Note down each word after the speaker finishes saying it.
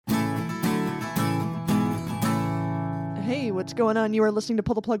Hey, what's going on? You are listening to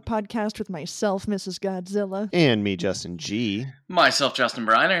Pull the Plug Podcast with myself, Mrs. Godzilla. And me, Justin G. Myself, Justin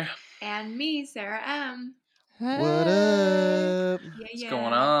Briner. And me, Sarah M. Hey. What up? What's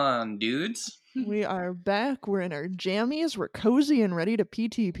going on, dudes? We are back. We're in our jammies. We're cozy and ready to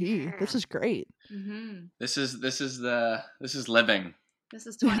PTP. This is great. Mm-hmm. This is living. This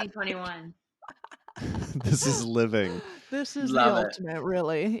is 2021. This is living. This is Love the it. ultimate,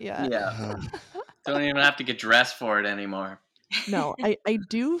 really. Yeah. Yeah. Don't even have to get dressed for it anymore. No, I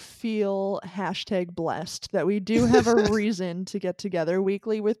do feel #blessed that we do have a reason to get together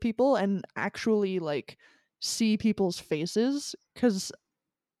weekly with people and actually like see people's faces, because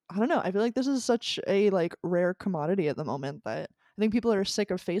I don't know, I feel like this is such a like rare commodity at the moment that I think people are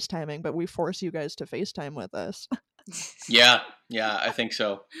sick of FaceTiming, but we force you guys to FaceTime with us. Yeah, I think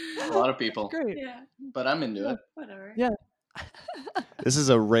so. A lot of people. Great. Yeah, But I'm into it. whatever. Yeah. This is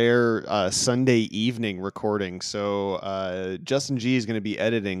a rare Sunday evening recording, so Justin G is going to be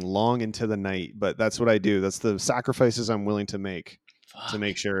editing long into the night, but that's what I do. That's the sacrifices I'm willing to make to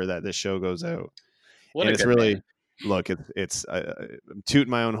make sure that this show goes out. What And a it's good really, man. look, I'm tooting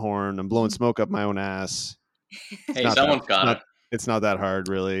my own horn. I'm blowing smoke up my own ass. Hey, not someone's that- got it. It's not that hard,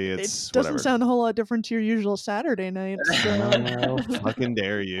 really. It It's doesn't whatever. sound a whole lot different to your usual Saturday nights. Well, fucking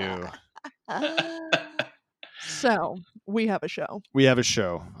dare you. So we have a show. We have a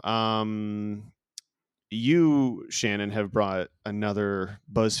show. You, Shannon, have brought another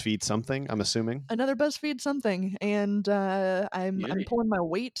BuzzFeed something, I'm assuming. Another BuzzFeed something, and I'm Yay. pulling my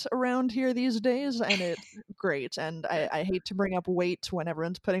weight around here these days, and it's great. And I hate to bring up weight when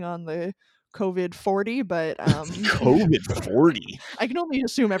everyone's putting on the COVID 40, but COVID 40. I can only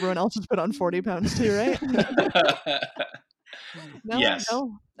assume everyone else has put on 40 pounds too, right? No? Yes. No?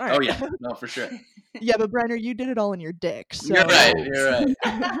 All Oh right. yeah, no, for sure. Yeah, but Brenner, you did it all in your dick. So You're right.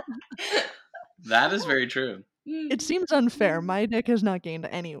 That is very true. it seems unfair. My dick has not gained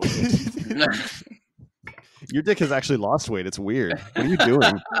any weight. Your dick has actually lost weight. It's weird. What are you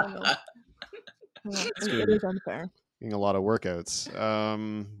doing? It is unfair. Doing a lot of workouts.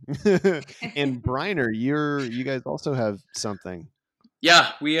 And Briner, you guys also have something.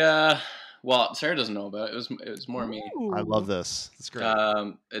 Yeah, we well, Sarah doesn't know about it. It was more me. I love this. It's great.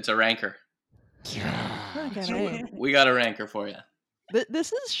 It's a ranker. Okay. We got a ranker for you.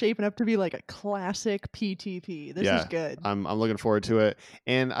 This is shaping up to be like a classic PTP. This Yeah. is good. I'm looking forward to it.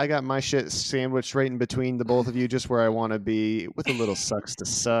 And I got my shit sandwiched right in between the both of you, just where I want to be, with a little sucks to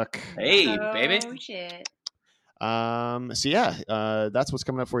suck. Hey, Oh, baby. shit. So yeah, that's what's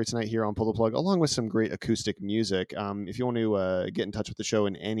coming up for you tonight here on Pull the Plug, along with some great acoustic music. If you want to get in touch with the show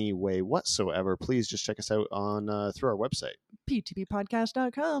in any way whatsoever, please just check us out on through our website.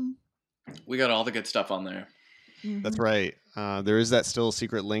 PTPpodcast.com. We got all the good stuff on there. That's right. There is that still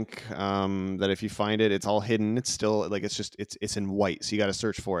secret link that if you find it, it's all hidden. It's still like it's in white, so you got to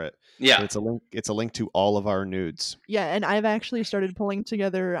search for it. Yeah. But it's a link to all of our nudes. Yeah, and I've actually started pulling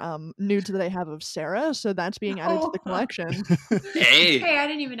together nudes that I have of Sarah, so that's being added to the collection. Hey. Hey, I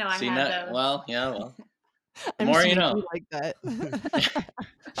didn't even know I Seen had that? those. Well, yeah, well. I'm more you sneaky know. like that.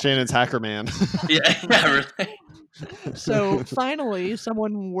 Shannon's hacker man. Yeah, really. So finally,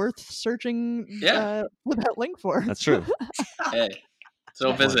 someone worth searching Yeah. for that link for. That's true. Hey.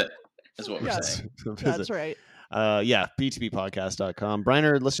 So visit is what we're Yeah. saying. That's right. Yeah, ptppodcast.com.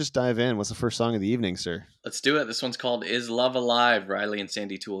 Briner, let's just dive in. What's the first song of the evening, sir? Let's do it. This one's called Is Love Alive? Riley and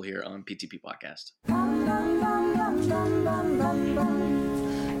Sandy Toole here on PTP Podcast.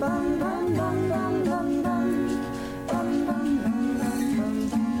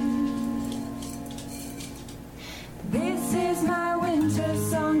 This is my winter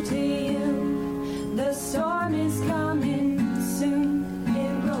song to you. The storm is coming soon.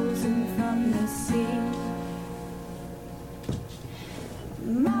 It rolls in from the sea.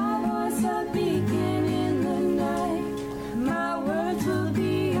 My voice a beacon in the night. My words will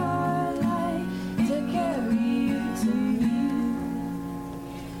be your light to carry you to me.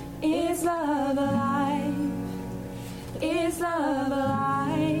 Is love alive? Is love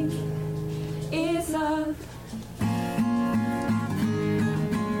alive? Is love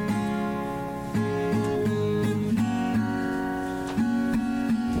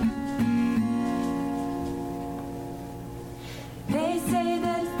They say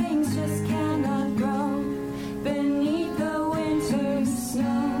that things just cannot grow beneath the winter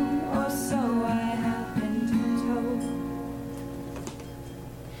snow, or so I have been told.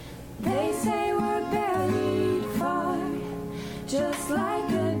 They say we're buried far, just like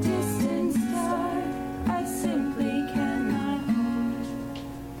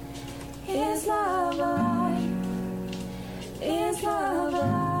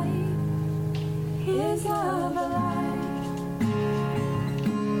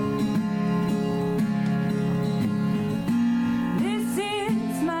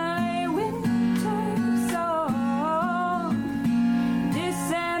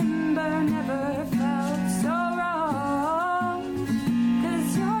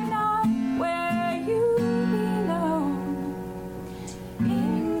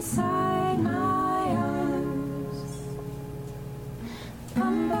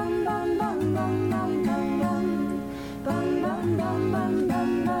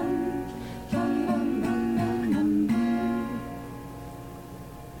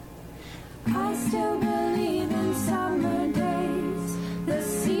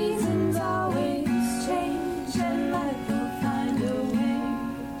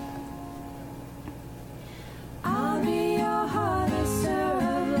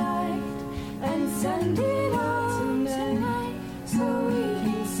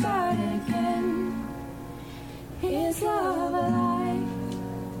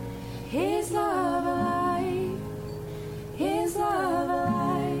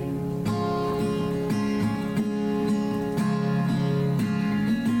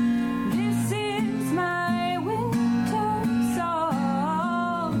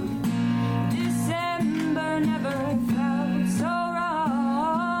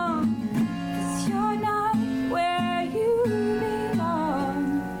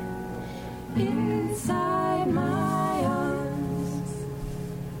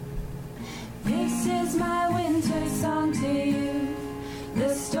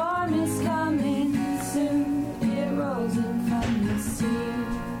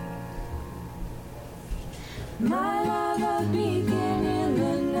My love, a beacon in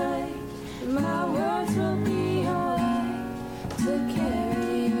the night. My words will be alright to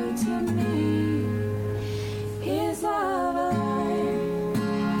carry you to me. Is love alive?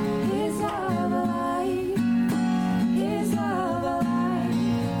 Is love alive? Is love alive?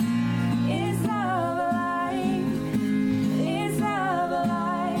 Is love alive? Is love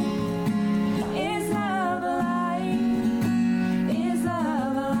alive? Is love alive? Is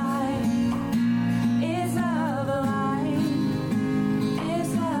love alive? Is love alive? Is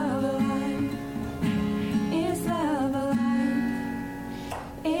love alive? Is love alive?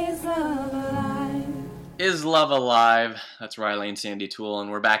 Is love alive? Is Love Alive? That's Riley and Sandy Toole,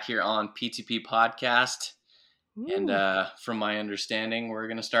 and we're back here on PTP Podcast. And from my understanding, we're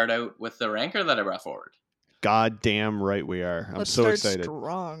going to start out with the ranker that I brought forward. Goddamn right we are. I'm Let's so start excited.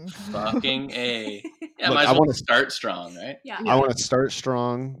 strong. Fucking A. Yeah, Look, might as I well wanna- start strong, right? Yeah. I want to start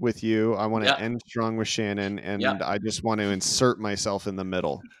strong with you. I want to Yeah. end strong with Shannon, and Yeah. I just want to insert myself in the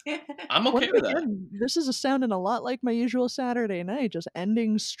middle. I'm okay Once with that. again, this is sounding a lot like my usual Saturday night, just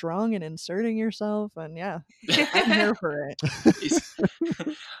ending strong and inserting yourself, and yeah, I'm here for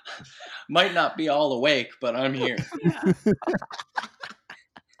it. Might not be all awake, but I'm here. Yeah.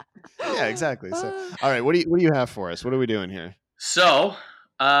 Yeah, exactly. So, Ah. all right, what do you have for us? What are we doing here? So,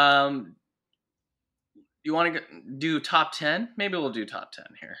 you want to do top 10? Maybe we'll do top 10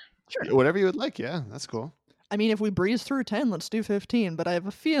 here. Whatever you would like. Yeah, that's cool. I mean, if we breeze through 10, let's do 15, but I have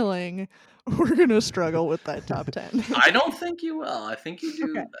a feeling we're going to struggle with that top 10. I don't think you will. I think you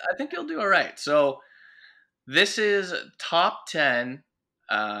do. Okay. I think you'll do all right. So, this is top 10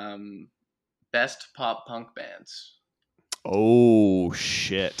 best pop punk bands. Oh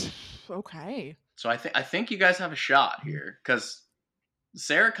shit. Okay. So I think you guys have a shot here because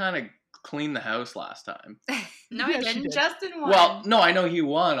Sarah kind of cleaned the house last time. No, Yeah, I she didn't. did. Justin won. Well, no, I know he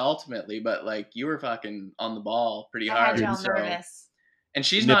won ultimately, but like you were fucking on the ball pretty I had hard. y'all so- nervous. And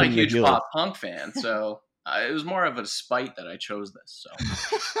she's not a Nipping the huge heels. pop punk fan, so it was more of a spite that I chose this. So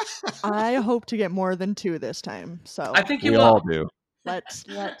I hope to get more than 2 this time, so I think you We will. all do. let's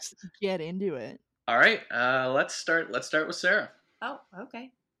get into it. All right, let's start with Sarah. Oh,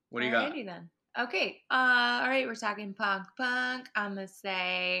 okay. What do you got? Alrighty then. Okay. All right. We're talking punk. I'm gonna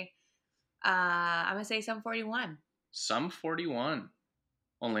say Sum 41. Sum 41,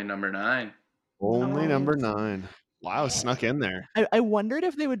 only number 9. Only Oh. number 9. Wow, snuck in there. I wondered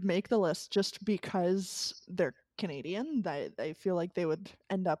if they would make the list just because they're Canadian. That I feel like they would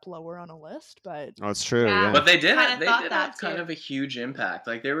end up lower on a list, but Oh, it's true. Yeah. Yeah. But they did Kinda they thought did that have kind too. of a huge impact.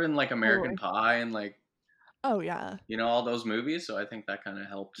 Like they were in like American Pie and like oh yeah, all those movies. So I think that kind of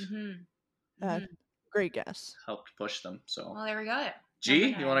helped Mm-hmm. great guess. helped push them. So Well, there we go.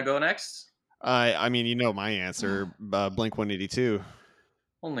 G, Number you want to 9. go next? I mean, you know my answer. Blink 182.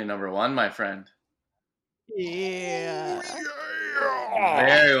 Only number 1, my friend. Yeah.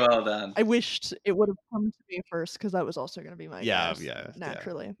 Very well done. I wished it would have come to me first because that was also going to be my Yeah, guess, yeah, yeah.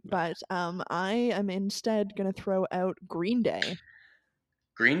 naturally. But I am instead going to throw out Green Day.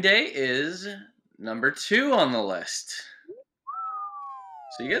 Green Day is number 2 on the list.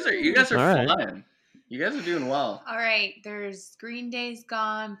 So you guys are All right. flying. You guys are doing well. All right. There's Green Day's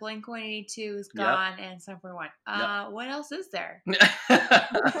gone. Blink 182 is Yep. gone, and Sum 41. Yep. What else is there?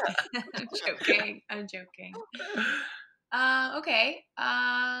 I'm joking. Okay.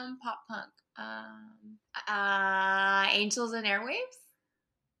 Pop punk. Angels and Airwaves.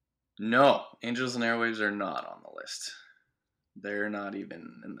 No, Angels and Airwaves are not on the list. They're not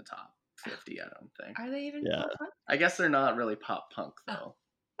even in the top 50, I don't think. Are they even Yeah. pop punk? I guess they're not really pop punk though.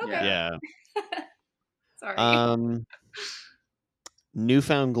 Okay. Yeah. Sorry.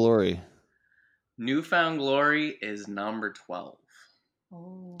 Newfound Glory. Newfound Glory is number 12.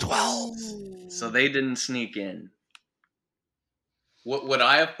 Oh. 12. So they didn't sneak in. Would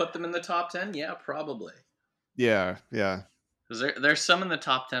I have put them in the top 10? Yeah, probably. Yeah, yeah. Because there's some in the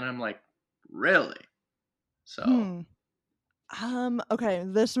top 10 I'm like, really? So, Okay,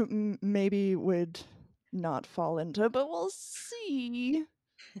 this maybe would not fall into, but we'll see.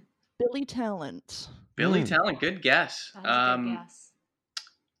 Billy Talent. Billy Hmm. Talent, good guess. That is a good guess.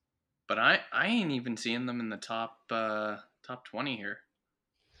 But I ain't even seeing them in the top 20 here.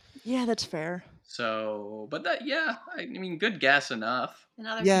 Yeah, that's fair. So, but that, yeah, I mean, good guess enough.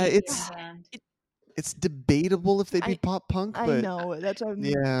 Another Yeah, Canadian it's- band. It's debatable if they'd be I- pop punk, I but know that's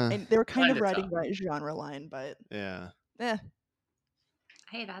yeah, and they were kind of Kinda riding tough. that genre line, but yeah.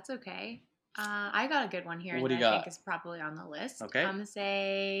 Hey, that's okay. I got a good one here What do that you I got? think is probably on the list. Okay. I'm gonna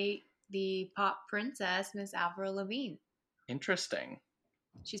say the pop princess, Miss Avril Lavigne. Interesting.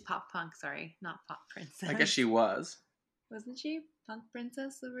 She's pop punk, sorry, not pop princess. I guess she was. Wasn't she punk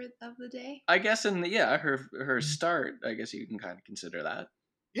princess of the day? I guess her start. I guess you can kind of consider that.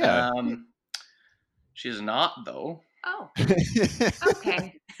 Yeah. She's not though. Oh,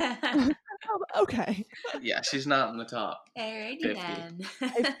 okay. Oh, okay. Yeah, she's not in the top. Alrighty 50. then.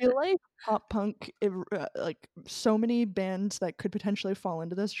 I feel like pop punk, like so many bands that could potentially fall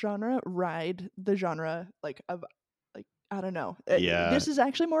into this genre, ride the genre like of like I don't know. Yeah. This is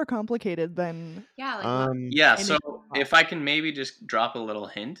actually more complicated than yeah, like what? Yeah, And so it's- if I can maybe just drop a little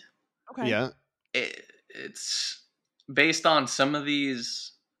hint, okay. Yeah. it's based on some of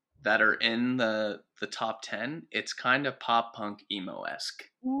these that are in the top 10. It's kind of pop punk emo-esque.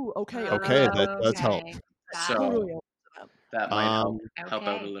 Ooh, okay. Okay, that does help. Okay. So Totally. that might help out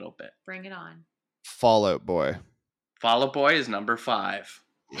a Okay. little bit. Bring it on. Fall Out Boy. Fall Out Boy is number 5.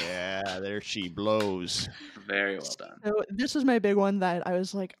 Yeah, there she blows. Very well done. So this is my big one that I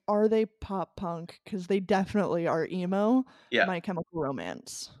was like, are they pop punk? Because they definitely are emo. Yeah. My Chemical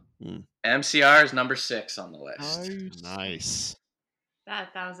Romance. MCR is number 6 on the list. Nice.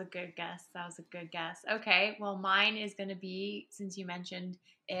 That was a good guess. Okay, well, mine is going to be, since you mentioned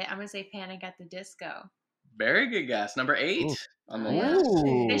it, I'm going to say Panic at the Disco. Very good guess. Number 8 Ooh. on the Yeah. list.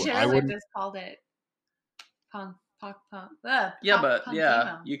 They should I have wouldn't. just called it punk. Yeah, pop but punk yeah,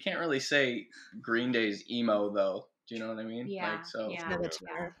 emo. you can't really say Green Day's emo though. Do you know what I mean? Yeah, Like, so yeah. Yeah, that's Yeah.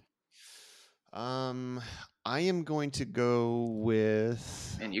 fair. I am going to go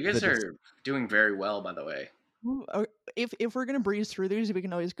with. And you guys the are doing very well, by the way. Ooh, if we're gonna breeze through these, we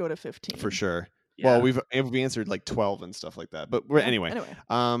can always go to 15 for sure. Yeah. Well, we've answered like 12 and stuff like that. But Yeah, anyway.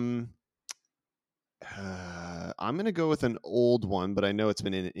 I'm gonna go with an old one, but I know it's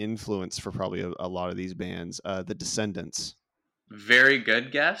been an influence for probably a lot of these bands. The Descendants. Very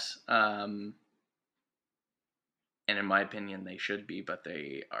good guess. And in my opinion, they should be, but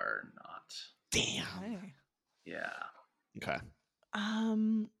they are not. Damn. Okay. Yeah. Okay.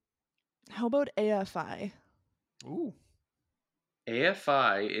 How about AFI? Ooh.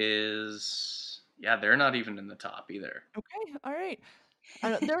 AFI is they're not even in the top either. Okay, all right.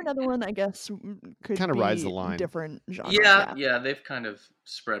 They're another one, I guess, could Kinda be rides the line. different genre. Yeah, they've kind of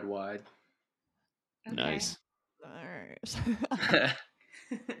spread wide. Okay. Nice. All right.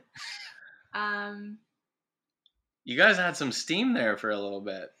 You guys had some steam there for a little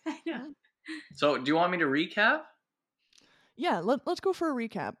bit. I know. So, do you want me to recap? Yeah, let's go for a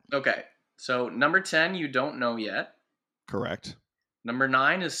recap. Okay. So, number 10, you don't know yet. Correct. Number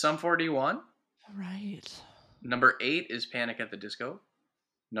 9 is Sum 41. Right. Number 8 is Panic at the Disco.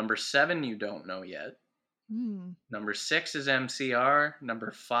 Number 7, you don't know yet. Number 6 is MCR.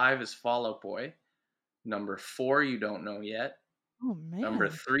 Number 5 is Fall Out Boy. Number 4, you don't know yet. Oh man. Number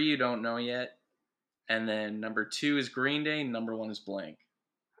 3, you don't know yet. And then number 2 is Green Day. Number 1 is Blink.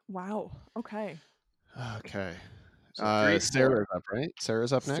 Wow. Okay. Okay. So 3, 4. Sarah's up, right?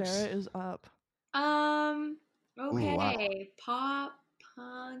 Sarah's up next. Sarah is up. Okay. wow. Pop,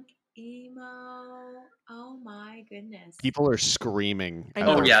 punk, emo. Oh my goodness. People are screaming. I at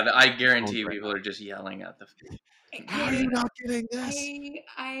know. Oh, their yeah. I guarantee phones right people are just yelling at the. How are you not getting this?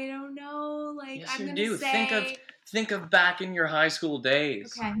 I don't know. Like, Yes, I'm you gonna do. say. Think of back in your high school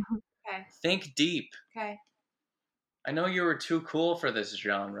days. Okay. Okay. Think deep. Okay. I know you were too cool for this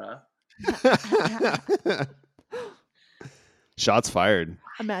genre. Shots fired.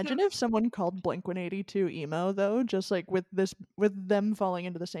 Imagine if someone called Blink-182 emo though, just like with them falling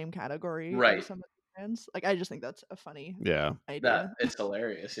into the same category Right. as some of the bands. Like I just think that's a funny Yeah. idea. It's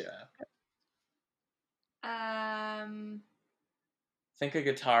hilarious. Yeah. Think of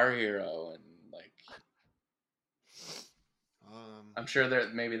Guitar Hero and like. I'm sure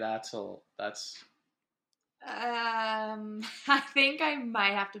that maybe that's. I think I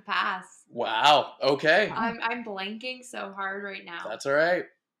might have to pass. Wow. Okay. I'm blanking so hard right now. That's all right.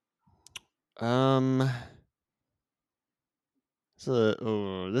 This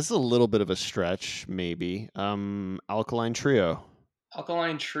is a little bit of a stretch, maybe. Alkaline Trio.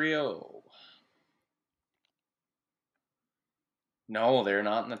 Alkaline Trio. No, they're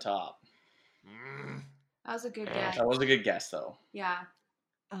not in the top. That was a good guess. That was a good guess, though. Yeah.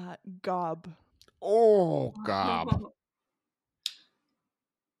 Gob. Oh, God.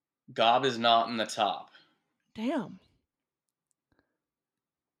 Gob is not in the top. Damn.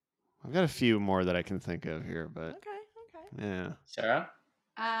 I've got a few more that I can think of here, but Okay. yeah. Sarah?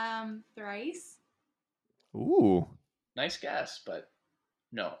 Thrice. Ooh. Nice guess, but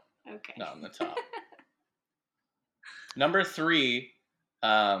no, Okay. not in the top. Number 3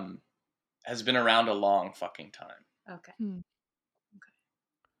 has been around a long fucking time. Okay.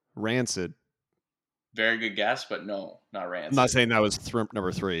 Rancid. Very good guess, but no, not Rancid. I'm not saying that was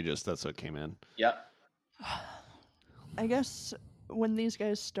number 3, just that's what came in. Yep. I guess when these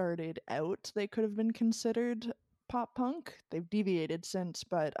guys started out, they could have been considered pop punk. They've deviated since,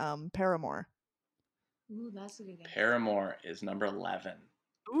 but Paramore. Ooh, that's a good guess. Paramore is number 11.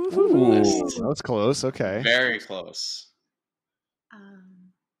 Ooh, that was close. Okay. Very close.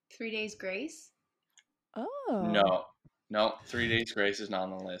 3 Days Grace. Oh. No. 3 Days Grace is not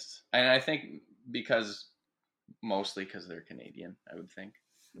on the list. And I think mostly because they're Canadian, I would think.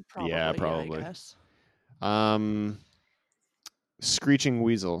 Probably, Yeah, probably. I guess. Screeching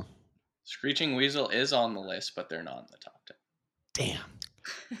Weasel. Screeching Weasel is on the list, but they're not in the top 10.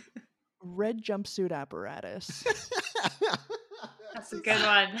 Damn. Red Jumpsuit Apparatus. That's a good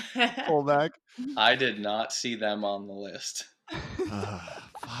one. Pull back. I did not see them on the list.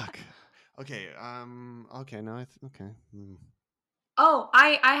 Fuck. Okay. Okay. No. Okay. Oh,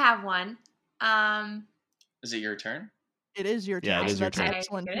 I have one. Is it your turn? It is your turn. Yeah, it is your That's turn.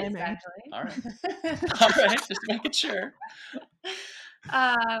 excellent It is, timing. actually. All right. All right. Just making sure.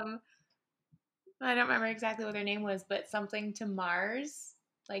 I don't remember exactly what their name was, but something to Mars,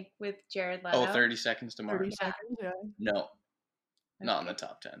 like with Jared Leto. Oh, 30 Seconds to Mars. 30 seconds, yeah. No. Not in the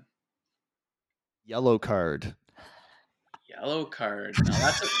top 10. Yellow Card. Yellow Card.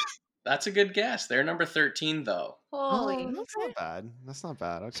 Now that's a good guess. They're number 13 though. Holy. Oh, That's not bad. That's not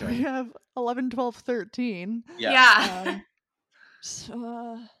bad. So we Okay. have 11, 12, 13. Yeah.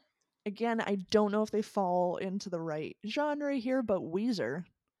 So, again, I don't know if they fall into the right genre here, but Weezer.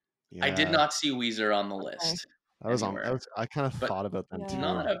 Yeah, I did not see Weezer on the list. That was on. anywhere. I kind of But thought about them too.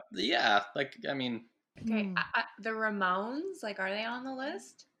 Not like I mean, Okay, Hmm. the Ramones, like, are they on the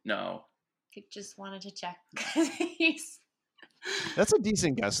list? no. Just wanted to check. That's a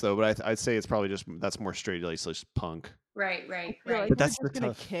decent guess though, but I'd say it's probably that's more straight laced punk. Right. I feel like But we're that's just the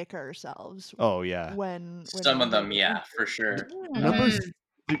gonna tough- kick ourselves Oh yeah. when Some of them, we- yeah, for sure. Number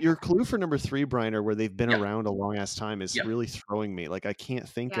Yeah. your clue for number 3, Brian, or where they've been Yep. around a long ass time, is Yep. really throwing me. Like I can't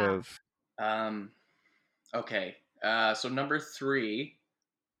think Yeah. of. Okay. So number 3,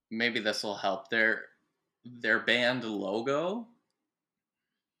 maybe this will help. Their band logo.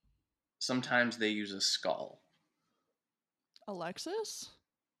 Sometimes they use a skull. Alexis?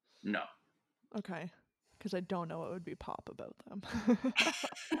 No. Okay. Because I don't know what would be pop about them.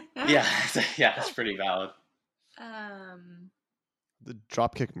 Yeah, yeah, that's pretty valid. The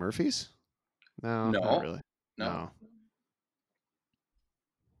Dropkick Murphys? No, No. not really. No.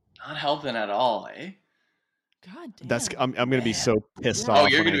 Not helping at all, eh? God damn. That's I'm gonna be so pissed Yeah. off. Oh,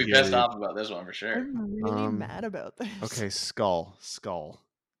 you're when gonna I be hear pissed you. off about this one for sure. I'm really mad about this. Okay, skull.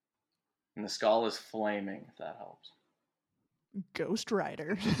 And the skull is flaming, if that helps. Ghost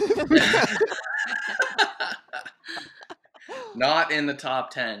Rider. Not in the top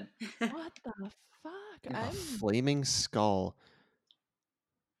 10. What the fuck? A flaming skull.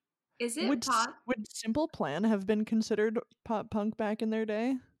 Is it Would pop? would Simple Plan have been considered pop punk back in their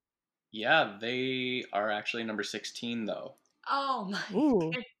day? Yeah, they are actually number 16 though. Oh my Ooh,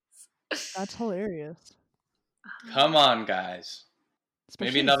 goodness. that's hilarious. Come on, guys.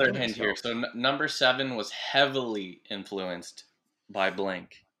 Especially Maybe another Flaming hint here. Skull. So number 7 was heavily influenced by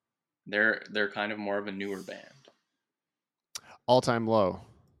Blink. They're kind of more of a newer band. All Time Low.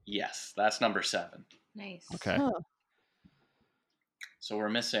 Yes, that's number 7. Nice. Okay. Huh. So we're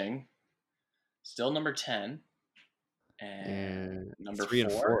missing still number 10 and number 3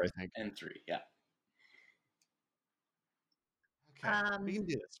 4 and 4, I think. and 3. Yeah. Okay. We can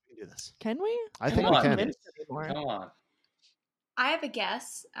do this. Can we? I I'm think Come we not on. can. convinced anymore. Come on. I have a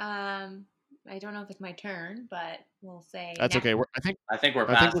guess. I don't know if it's my turn, but we'll say That's neck- okay. I think we're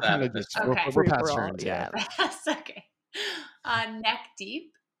we're past kind that of at this just point. Okay. we're past Free-for-all, turns. Yeah. That's okay. Neck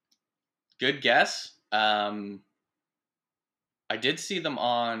Deep. Good guess. I did see them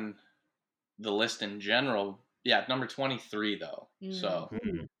on the list in general. Yeah, number 23 though. So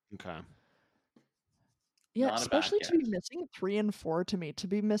Okay. Yeah, Not a bad especially to be guess. missing 3 and 4 to me. To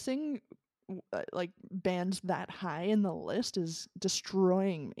be missing like bands that high in the list is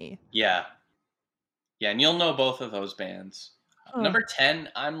destroying me. yeah. Yeah, and you'll know both of those bands. Huh. Number 10,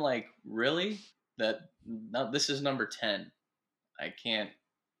 I'm like, really? This is number 10. I can't.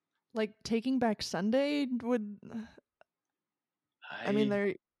 Like Taking Back Sunday would. I mean,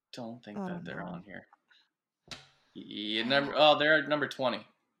 they're. don't think I that don't they're know. on here. They're at number 20.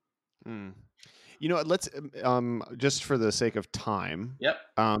 You know what? Let's just for the sake of time. Yep.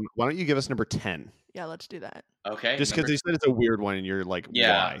 Why don't you give us number 10? Yeah, let's do that. Okay. Just because number- you said it's a weird one, and you're like,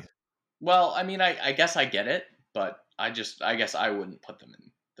 Yeah. why? Well, I mean, I guess I get it, but I guess I wouldn't put them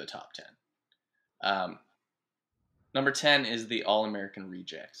in the top 10. Number 10 is the All American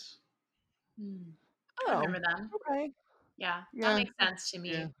Rejects. I Oh, remember them. okay. Yeah, Yeah. that makes sense to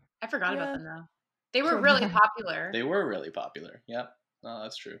me. Yeah. I forgot Yeah. about them though. They were So, really yeah. popular. They were really popular. Yep. No,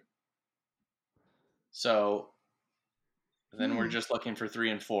 that's true. So then we're just looking for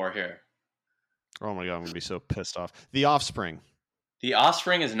 3 and 4 here. Oh my god, I'm gonna be so pissed off. The Offspring. The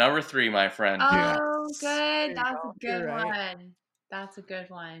Offspring is number 3, my friend. Oh, There good. you That's go. a good You're right. one. That's a good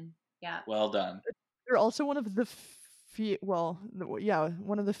one. Yeah. Well done. They're also one of the few,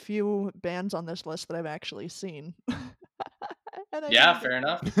 one of the few bands on this list that I've actually seen. And I Yeah, didn't fair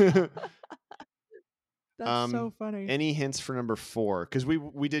get- enough. That's so funny. Any hints for number 4? Because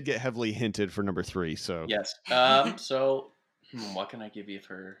we did get heavily hinted for number 3. So Yes. So what can I give you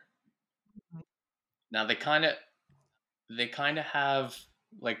for? Now they kind of have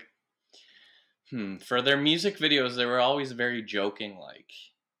like for their music videos they were always very joking, like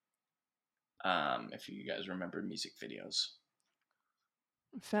if you guys remember music videos.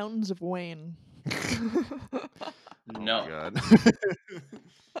 Fountains of Wayne. No. Oh my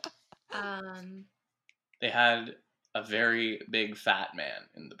god. They had a very big fat man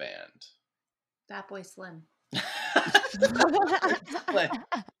in the band. That Boy Slim.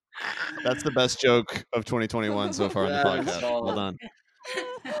 That's the best joke of 2021 so far on the That is podcast. solid. Well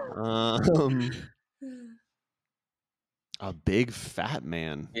done. A big fat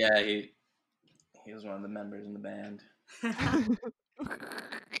man. Yeah, he was one of the members in the band.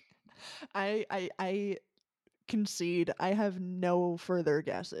 I concede. I have no further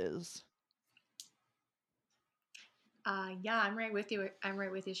guesses. Yeah, I'm right with you. I'm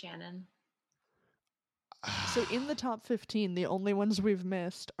right with you, Shannon. So in the top 15, the only ones we've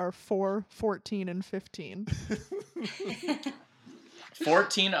missed are 4, 14, and 15.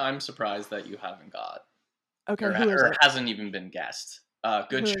 14, I'm surprised that you haven't got. Okay, Or, who is or it? hasn't even been guessed. Good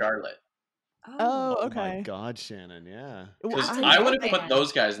Who is it? Charlotte. Oh, Oh okay. my god, Shannon, yeah. Because That's a I good would have put band.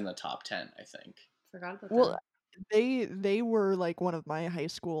 those guys in the top 10, I think. Forgot about Well, that. they were like one of my high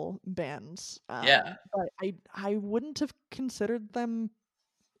school bands. Yeah. But I wouldn't have considered them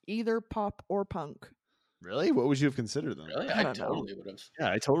either pop or punk. Really? What would you have considered them? Really? I I don't know. totally would have.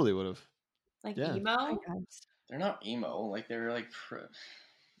 Yeah, I totally would have. Like yeah. I emo? guess. They're not emo. Like, they're like...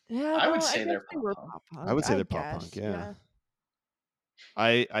 Yeah, I would no, say guess they're they were pop pop punk. I would say they're guess, pop punk, yeah.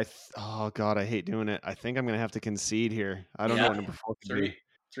 Oh god, I hate doing it. I think I'm gonna have to concede here. I don't know Yeah. what number 4 could be.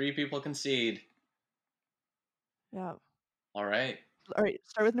 Three people concede. Yeah. All right. All right,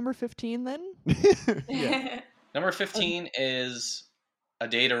 start with number 15 then. Yeah. Number 15 is A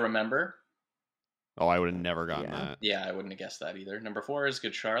Day to Remember. Oh, I would have never gotten Yeah. that. Yeah, I wouldn't have guessed that either. Number 4 is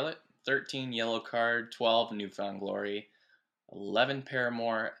Good Charlotte. 13, Yellow Card. 12, Newfound Glory. 11,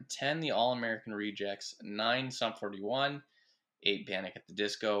 Paramore. 10, The All-American Rejects. 9, Sum 41. 8, Panic at the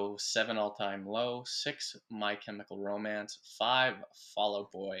Disco. 7, All Time Low. 6, My Chemical Romance. 5, Fall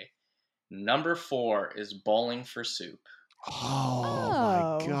Out Boy. Number 4 is Bowling for Soup. Oh my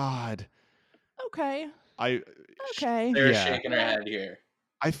Oh. god. Okay. I Okay. They're Yeah. shaking their head here.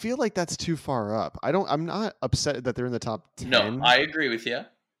 I feel like that's too far up. I'm not upset that they're in the top 10. No, I agree with you.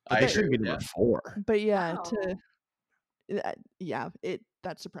 but I they agree shouldn't be with you. number 4. But yeah, Wow.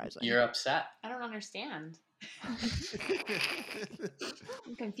 that's surprising. You're upset. I don't understand.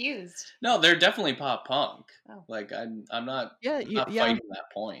 I'm confused. No, they're definitely pop punk. Oh. Like I'm not Yeah, not yeah. fighting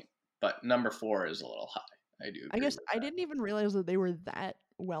that point. But number 4 is a little high. I do. I agree guess with I that. didn't even realize that they were that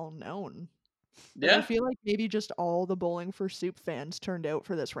well known. Like, Yeah. I feel like maybe just all the Bowling for Soup fans turned out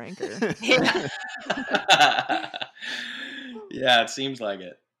for this ranker. Yeah. Yeah, it seems like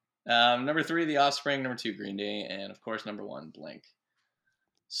it. Number 3, The Offspring. Number 2, Green Day, and of course, number 1, Blink.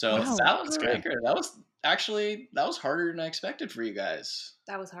 So Wow, that was that's good. ranker. That was harder than I expected for you guys.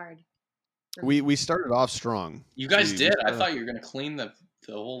 That was hard. for we me. started off strong. You guys We did. I started- thought you were gonna clean the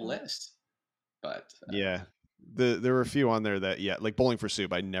whole list, but Yeah. There were a few on there that like Bowling for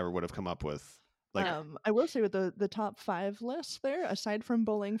Soup I never would have come up with. Like I will say with the top 5 lists there, aside from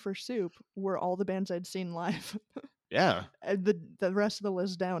Bowling for Soup, were all the bands I'd seen live. yeah. And the rest of the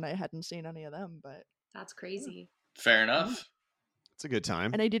list down, I hadn't seen any of them, but That's crazy. fair enough. It's a good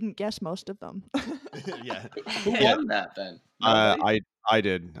time. and I didn't guess most of them. yeah. Who Yeah. won that then? Nobody? I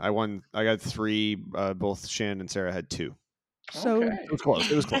did. I won. I got 3. Both Shan and Sarah had 2. So Okay. It was close.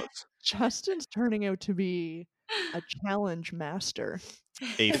 It was close. Justin's turning out to be a challenge master.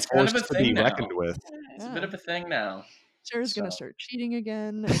 A It's kind force of a to be thing now. reckoned with. It's a bit of a thing now. Sarah's gonna So- start cheating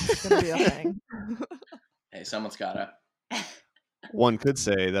again. It's gonna be a thing. Hey, someone's gotta. One could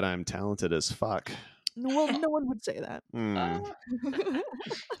say that I'm talented as fuck. Well, no one would say that.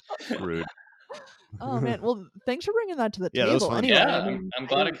 Rude. Oh man. Well, thanks for bringing that to the Yeah, that was table. fun. Anyway, Yeah, I mean, I'm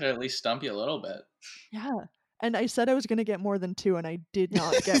glad I could at least stump you a little bit. Yeah. And I said I was gonna get more than 2, and I did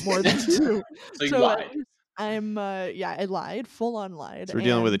not get more than 2. So you So lied. I'm I lied, full on lied. So we're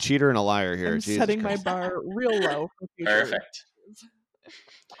dealing with a and cheater and a liar here. I'm Jesus setting Christ. my bar real low for future Perfect.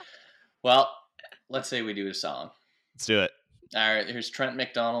 Well, let's say we do a song. Let's do it. All right, here's Trent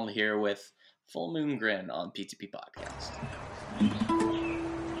McDonald here with Full Moon Grin on PTP Podcast.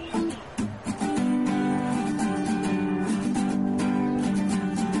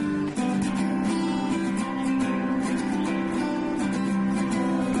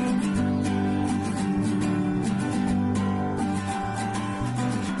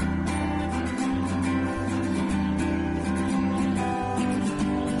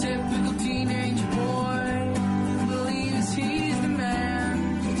 Typical teenage boy believes he's the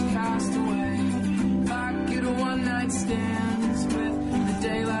man, just cast away. Back at a one-night stands with the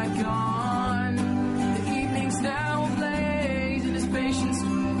daylight gone. The evening's now ablaze and his patience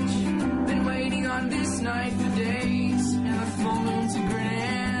twitch. Been waiting on this night for days, and the full moon's a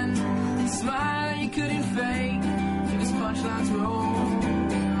grin. The smile he couldn't fake, if his punchlines roll,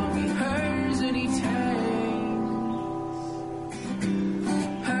 they'll be hers and he takes.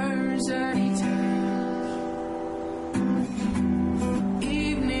 Hers and he takes.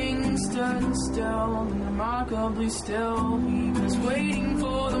 Evening stood still and remarkably still. He was waiting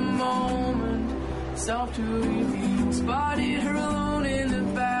for the moment, self to reveal. Spotted her alone in the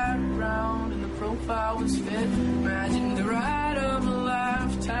background, and the profile was fit. Imagine the ride of a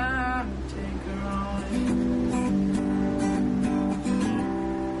lifetime. Take her on it.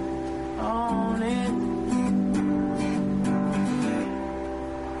 On it.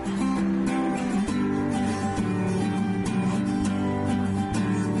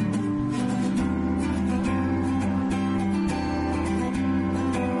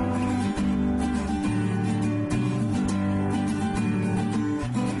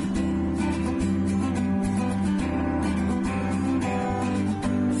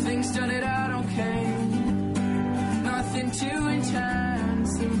 Things started out okay. Nothing too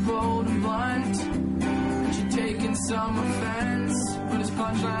intense, and bold and blunt. She'd taken some offense, but his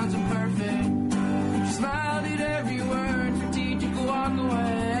punchlines were perfect. She smiled at every word, strategic walk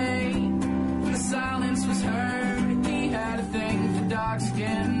away. When the silence was heard, he had a thing for dark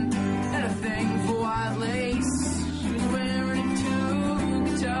skin and a thing for white lace. She was wearing it too,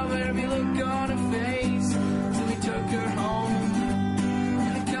 could tell by every look on her face. So we took her home.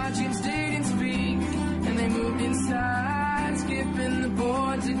 Conscience didn't speak, and they moved inside, skipping the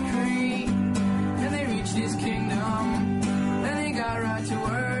boards at creek. And they reached his kingdom, and they got right to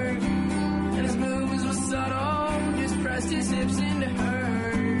work. And his moves were subtle, just pressed his hips into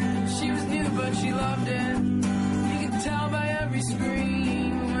hers. She was new, but she loved it. You could tell by every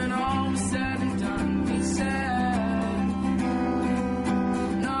scream. When all was said and done, he said,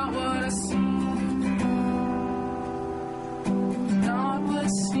 not what I see. Not what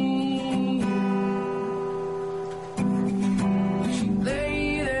seemed. She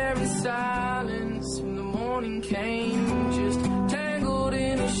lay there in silence when the morning came, just tangled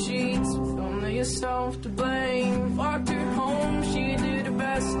in the sheets with only herself to blame. Walked her home, she did her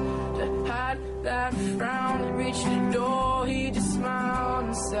best to hide that frown. He reached the door, he just smiled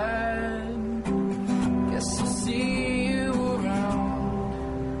and said, guess I'll see you around.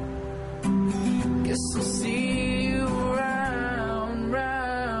 Guess I'll see you around,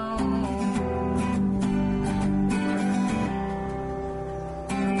 round.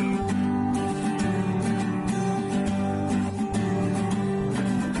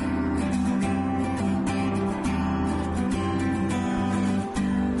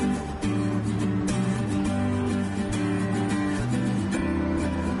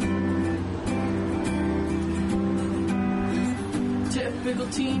 Typical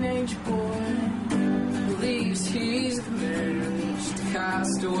teenage boy believes he's the man, just a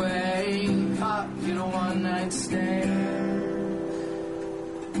castaway, caught in a one-night stand.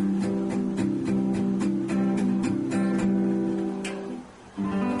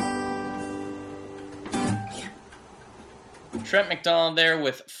 Trent McDonald there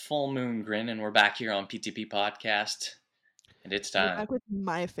with Full Moon Grin, and we're back here on PTP Podcast, and it's We're time. back with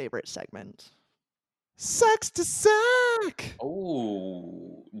my favorite segment. Sucks to suck.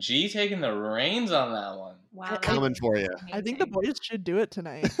 Oh, G taking the reins on that one. Wow. Coming for you. I think the Amazing. boys should do it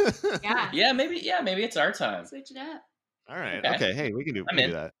tonight. Yeah. Yeah, maybe it's our time. Switch it up. All right. Okay. Okay. Hey, we can do I'm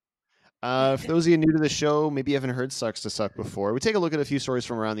in. that. For those of you new to the show, maybe you haven't heard Sucks to Suck before. We take a look at a few stories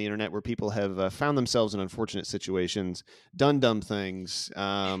from around the internet where people have found themselves in unfortunate situations, done dumb things,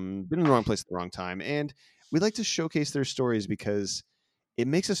 been in the wrong place at the wrong time. And we like to showcase their stories because it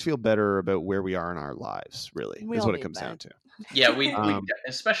makes us feel better about where we are in our lives, really, We is all what it need comes that. down to. Yeah, we Um,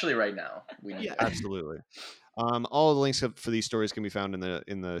 especially right now. We need Yeah. that. Absolutely. All the links for these stories can be found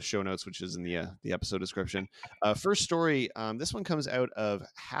in the show notes, which is in the episode description. First story, this one comes out of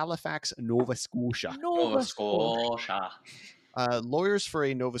Halifax, Nova Scotia. Nova Scotia. Lawyers for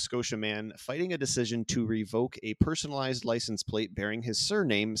a Nova Scotia man fighting a decision to revoke a personalized license plate bearing his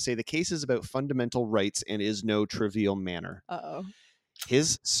surname say the case is about fundamental rights and is no trivial matter. Uh-oh.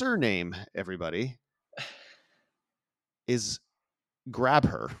 His surname, everybody, is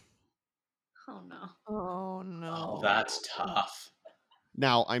Grabher. Oh no. Oh no. Oh, that's tough.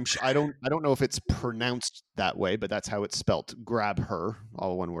 Now I don't know if it's pronounced that way, but that's how it's spelt. Grabher,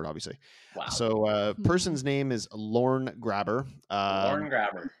 all one word, obviously. Wow. So, person's name is Lorne Grabber. Lorne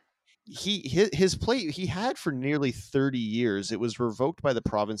Grabber. His plate he had for nearly 30 years. It was revoked by the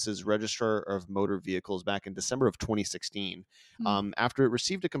province's Registrar of Motor Vehicles back in December of 2016, after it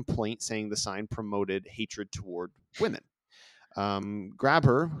received a complaint saying the sign promoted hatred toward women.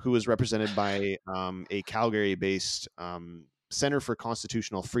 Grabher, who is represented by a Calgary-based Center for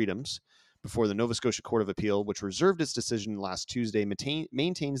Constitutional Freedoms before the Nova Scotia Court of Appeal, which reserved its decision last Tuesday,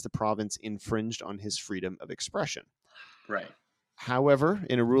 maintains the province infringed on his freedom of expression. Right. However,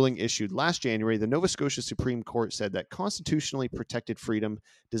 in a ruling issued last January, the Nova Scotia Supreme Court said that constitutionally protected freedom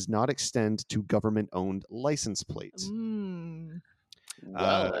does not extend to government-owned license plates.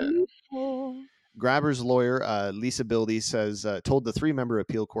 Grabber's lawyer, Lisa Bildy, told the three-member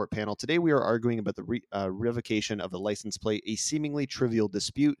appeal court panel, "Today we are arguing about the revocation of the license plate, a seemingly trivial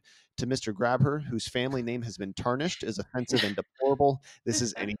dispute. To Mr. Grabher, whose family name has been tarnished, is offensive and deplorable. This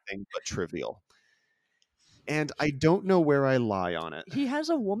is anything but trivial." And I don't know where I lie on it. He has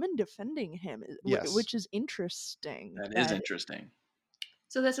a woman defending him, Yes. which is interesting. That is interesting.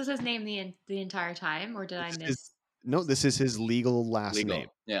 So this was his name the entire time, or did I miss? No, this is his legal last name.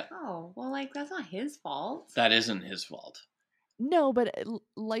 Yeah. Oh, well, like, that's not his fault. That isn't his fault. No, but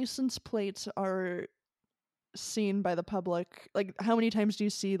license plates are seen by the public. Like, how many times do you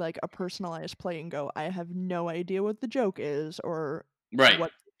see like a personalized plate and go, I have no idea what the joke is, or Right.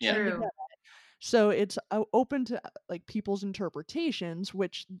 what? Yeah. True. So it's open to like people's interpretations,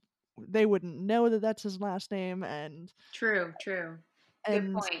 which they wouldn't know that that's his last name, and True.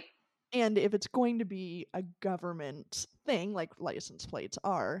 Good point. And if it's going to be a government thing, like license plates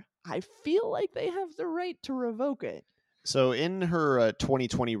are, I feel like they have the right to revoke it. So in her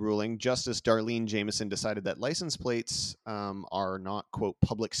 2020 ruling, Justice Darlene Jameson decided that license plates are not, quote,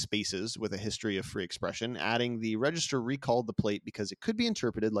 public spaces with a history of free expression, adding the register recalled the plate because it could be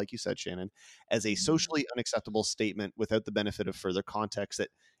interpreted, like you said, Shannon, as a socially unacceptable statement without the benefit of further context that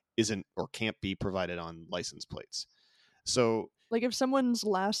isn't or can't be provided on license plates. So, like, if someone's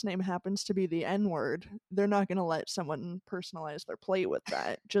last name happens to be the N-word, they're not going to let someone personalize their plate with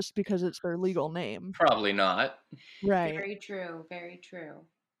that just because it's their legal name. Probably not. Right. Very true.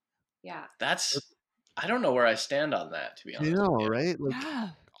 Yeah. I don't know where I stand on that, to be honest. You know, right?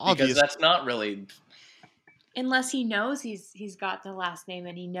 Like, because that's not really... Unless he knows he's got the last name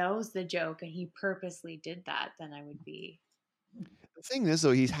and he knows the joke and he purposely did that, then I would be... The thing is,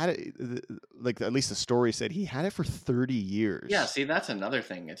 though, he's had it, like, at least the story said, he had it for 30 years. Yeah, see, that's another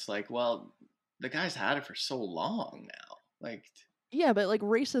thing. It's like, well, the guy's had it for so long now. Like, yeah, but like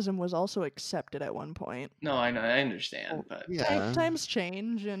racism was also accepted at one point. No, I know, I understand, but yeah, times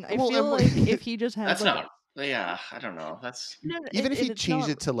change, and I feel like if he just had that's like, not. Yeah, I don't know. That's even if he changed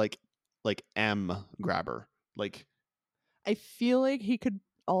it to like M Grabber, like I feel like he could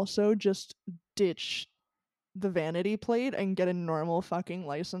also just ditch the vanity plate and get a normal fucking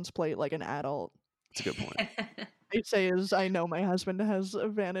license plate like an adult. That's a good point. I'd say is I know my husband has a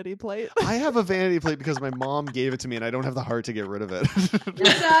vanity plate. I have a vanity plate because my mom gave it to me and I don't have the heart to get rid of it. He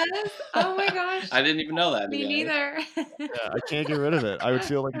does? Oh my gosh. I didn't even know that. Me neither. Yeah, I can't get rid of it. I would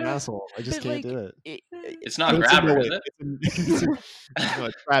feel like an asshole. I just can't do it. It's not Grabber, is it? No,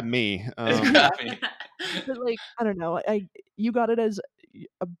 it's Grab Me. But like, I don't know. You got it as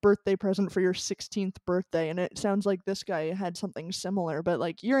a birthday present for your 16th birthday, and it sounds like this guy had something similar. But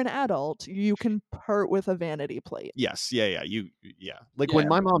like, you're an adult, you can part with a vanity plate. Yes, yeah. When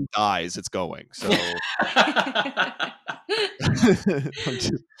my mom dies, it's going. So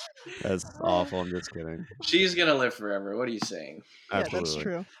that's awful. I'm just kidding. She's gonna live forever. What are you saying? Absolutely. Yeah, that's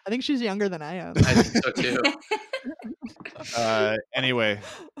true. I think she's younger than I am. I think so too. Anyway.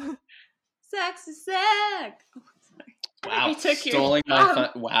 Sex is sex. Wow, stealing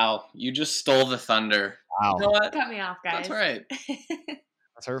my wow! You just stole the thunder. Wow, you know what? Cut me off, guys. That's right.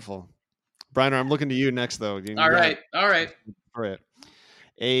 That's hurtful. Brian, I'm looking to you next, though. All right. All right.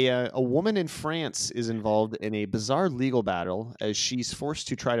 A woman in France is involved in a bizarre legal battle as she's forced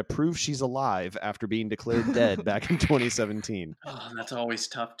to try to prove she's alive after being declared dead back in 2017. Oh, that's always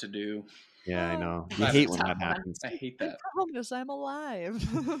tough to do. Yeah, I know. You That's hate a when tough that one. happens. I hate I that. promise I'm alive.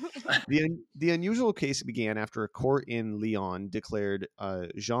 The unusual case began after a court in Lyon declared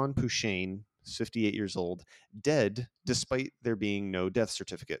Jean Pouchain, 58 years old, dead despite there being no death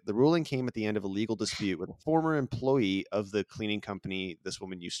certificate. The ruling came at the end of a legal dispute with a former employee of the cleaning company this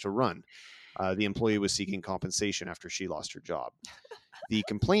woman used to run. The employee was seeking compensation after she lost her job. The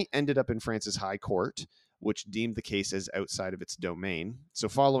complaint ended up in France's High Court, which deemed the case as outside of its domain. So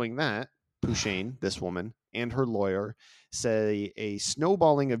following that, Pouchain, this woman, and her lawyer say a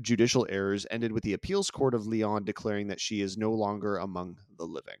snowballing of judicial errors ended with the appeals court of Lyon declaring that she is no longer among the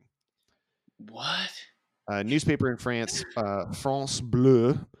living. What? A newspaper in France, France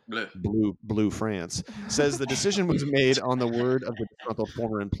Bleu, Bleh. Blue France, says the decision was made on the word of the disgruntled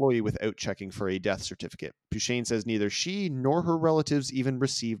former employee without checking for a death certificate. Pouchain says neither she nor her relatives even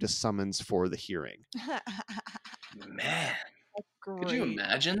received a summons for the hearing. Man, Great. could you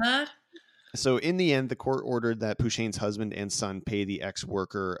imagine that? So in the end, the court ordered that Pouchain's husband and son pay the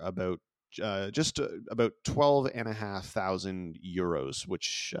ex-worker about about 12,500 euros,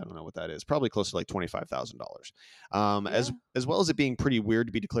 which I don't know what that is. Probably close to like $25,000. As well as it being pretty weird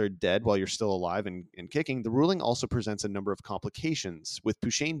to be declared dead while you're still alive and kicking, the ruling also presents a number of complications. With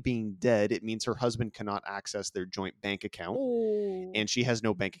Pouchain being dead, it means her husband cannot access their joint bank account, and she has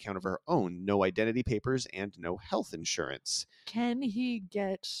no bank account of her own, no identity papers, and no health insurance. Can he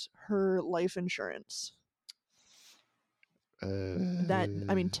get her life insurance?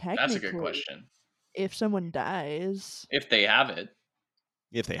 Technically, That's a good question. If someone dies, If they have it.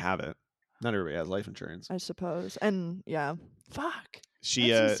 If they have it. Not everybody has life insurance. I suppose. And yeah, fuck.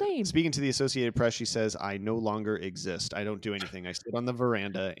 She, That's insane. speaking to the Associated Press, she says, "I no longer exist. I don't do anything. I sit on the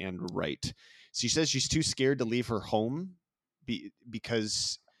veranda and write." She says she's too scared to leave her home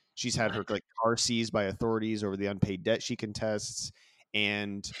because she's had her car seized by authorities over the unpaid debt she contests,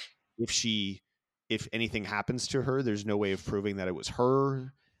 and if anything happens to her, there's no way of proving that it was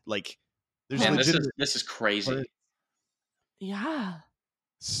her. Like, there's this is crazy. Yeah.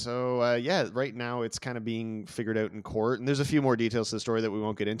 So, right now it's kind of being figured out in court, and there's a few more details to the story that we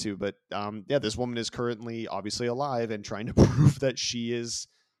won't get into, but this woman is currently obviously alive and trying to prove that she is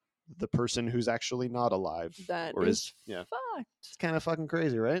the person who's actually not alive. That or is yeah. fucked. It's kind of fucking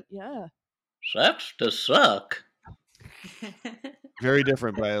crazy, right? Yeah. Sucks to suck. Very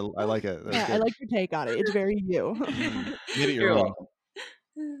different, but I like it. That's Yeah, good. I like your take on it. It's very you. Get it You're your own.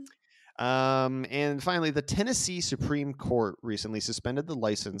 welcome. And finally, the Tennessee Supreme Court recently suspended the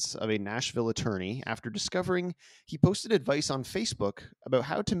license of a Nashville attorney after discovering he posted advice on Facebook about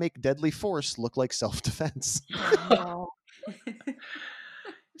how to make deadly force look like self-defense.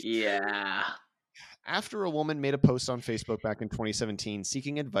 Yeah. After a woman made a post on Facebook back in 2017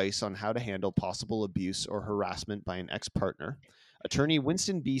 seeking advice on how to handle possible abuse or harassment by an ex-partner, attorney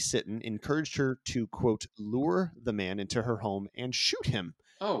Winston B. Sitton encouraged her to, quote, lure the man into her home and shoot him.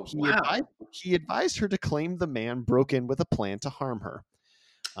 Oh, He advised her to claim the man broke in with a plan to harm her.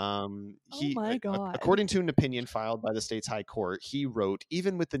 Oh my God. According to an opinion filed by the state's high court, he wrote,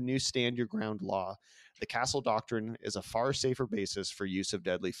 "Even with the new Stand Your Ground law, the Castle Doctrine is a far safer basis for use of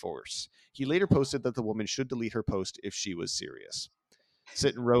deadly force." He later posted that the woman should delete her post if she was serious.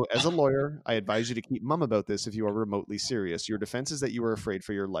 Sitton wrote, "As a lawyer, I advise you to keep mum about this if you are remotely serious. Your defense is that you are afraid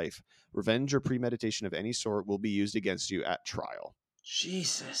for your life. Revenge or premeditation of any sort will be used against you at trial."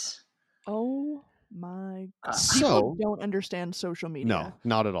 Jesus. Oh my God. So People don't understand social media. No,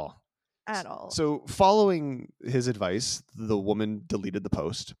 not at all. At all. So following his advice, the woman deleted the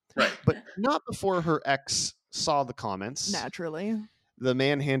post. Right. But not before her ex saw the comments. Naturally. The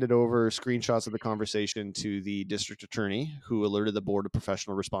man handed over screenshots of the conversation to the district attorney, who alerted the board of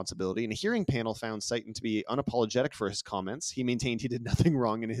professional responsibility, and a hearing panel found Sitton to be unapologetic for his comments. He maintained he did nothing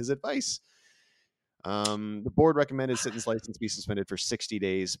wrong in his advice. The board recommended Sitton's license be suspended for 60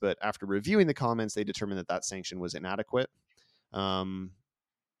 days, but after reviewing the comments, they determined that sanction was inadequate.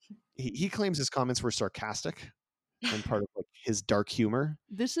 He claims his comments were sarcastic and part of his dark humor.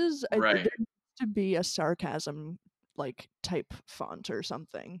 This is Right. there needs to be a sarcasm type font or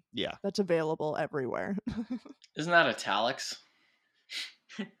something. Yeah. That's available everywhere. Isn't that italics?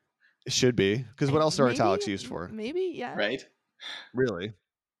 It should be, because what else are italics used for? Maybe, yeah. Right? Really?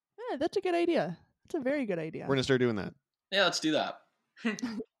 Yeah, that's a good idea. That's a very good idea. We're going to start doing that. Yeah, let's do that.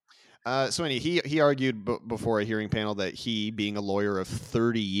 So anyway, he argued before a hearing panel that he, being a lawyer of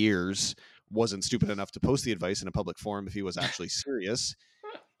 30 years, wasn't stupid enough to post the advice in a public forum if he was actually serious.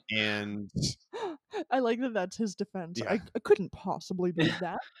 And I like that that's his defense. Yeah. I couldn't possibly be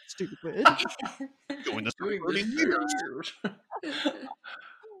that stupid. Going to Doing start this burning years.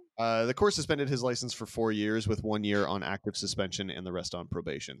 The court suspended his license for 4 years with 1 year on active suspension and the rest on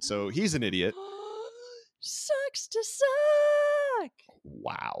probation. So he's an idiot. Sucks to suck.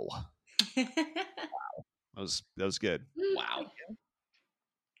 Wow. That was good. Wow.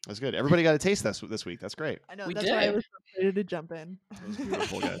 That's good. Everybody got a taste this week. That's great. I know. We That's why I did. was so excited to jump in. That was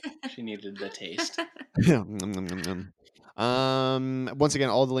beautiful, guys. She needed the taste. Once again,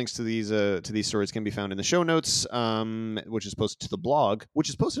 all the links to these stories can be found in the show notes, which is posted to the blog, which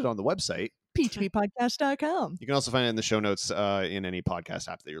is posted on the website. PTPpodcast.com. You can also find it in the show notes in any podcast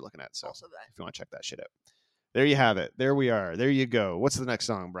app that you're looking at. So Also that. if you want to check that shit out, there you have it. There we are. There you go. What's the next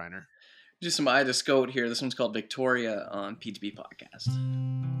song, Briner? Just some Ida Scott here. This one's called Victoria on P2P Podcast.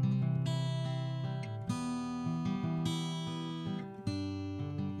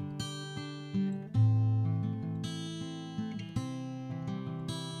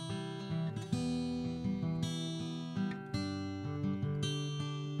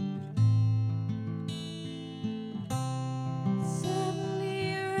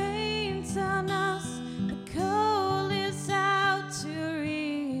 Suddenly rains on us, the cold is out to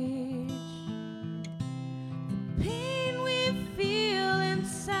reach. The pain we feel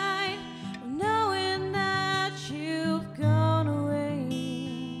inside, knowing that you've gone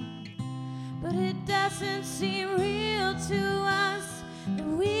away. But it doesn't seem real to us that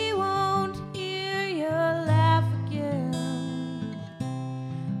we won't hear your laugh again.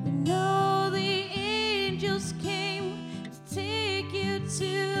 We know the angels came to take you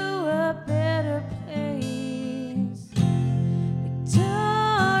to a better place.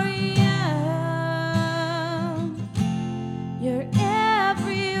 Victoria, you're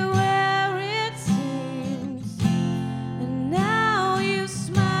everywhere it seems. And now you're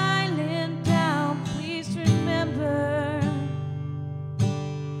smiling down. Please remember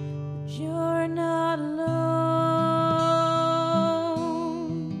that you're not alone.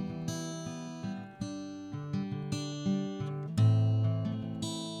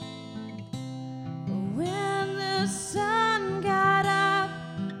 When the sun got up,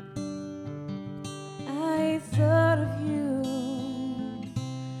 I thought of you.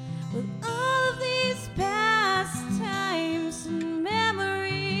 With all of these past times and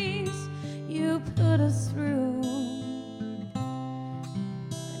memories you put us through.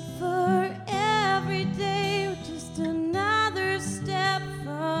 And for every day, just another step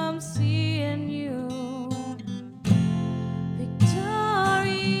from seeing you.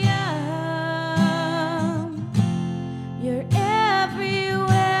 Victoria, you're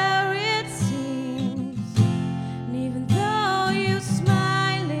everywhere it seems. And even though you're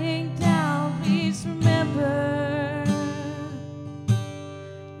smiling down, please remember that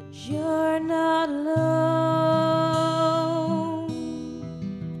you're not alone.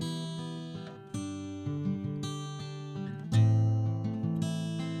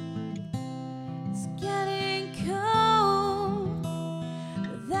 It's getting cold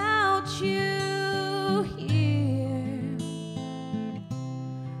without you here.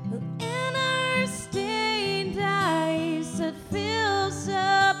 With inner stained eyes that fills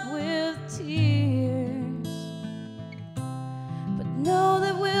up with tears. But know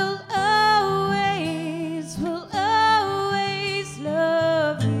that we'll always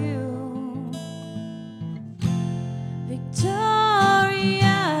love you.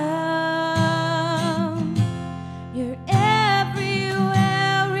 Victoria, you're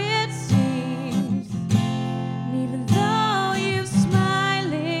everywhere it seems. And even though you're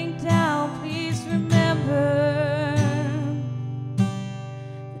smiling down, please remember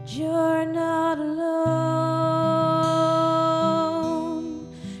that you're not alone.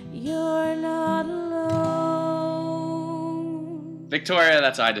 You're not alone. Victoria,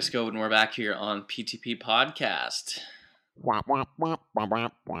 that's Ida Scott, and we're back here on PTP Podcast. Womp, womp, womp, womp,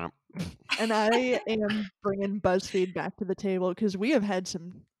 womp, womp. And I am bringing BuzzFeed back to the table because we have had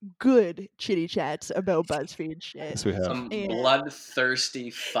some good chitty chats about BuzzFeed shit. Yes, we have. Some And- bloodthirsty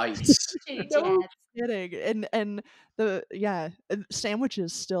fights. Chitty No chats. kidding. And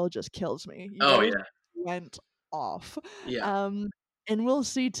sandwiches still just kills me. You Oh, guys yeah. went off. Yeah. And we'll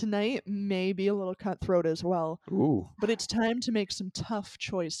see tonight may be a little cutthroat as well. Ooh. But it's time to make some tough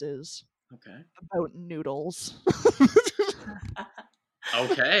choices Okay. about noodles.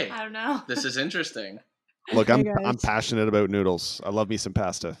 Okay. I don't know. This is interesting. Look, Hey, I'm guys. passionate about noodles. I love me some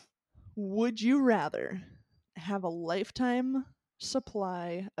pasta. Would you rather have a lifetime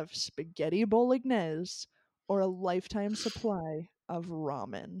supply of spaghetti bolognese or a lifetime supply of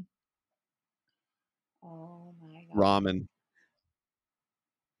ramen? Oh my god. Ramen.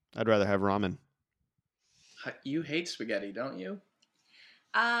 I'd rather have ramen. You hate spaghetti, don't you?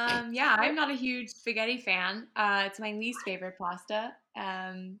 Yeah, I'm not a huge spaghetti fan. It's my least favorite pasta.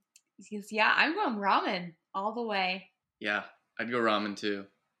 Yeah, I'm going ramen all the way. Yeah, I'd go ramen too.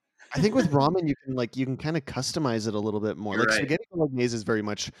 I think with ramen you can kind of customize it a little bit more. You're Like right. spaghetti bolognese is very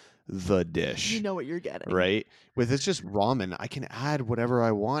much the dish. You know what you're getting. Right? With it's just ramen, I can add whatever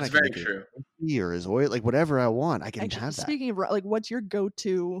I want. It's I can very make true. it spicy or as oil, like whatever I want. I can Actually, have that. speaking of like, what's your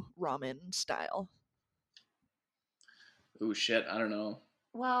go-to ramen style? Ooh, shit, I don't know.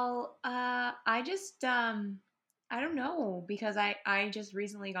 Well, I just I don't know because I just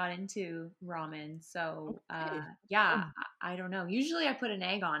recently got into ramen, so Okay. yeah, I don't know. Usually I put an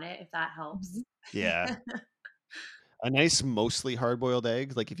egg on it if that helps. Yeah. A nice mostly hard-boiled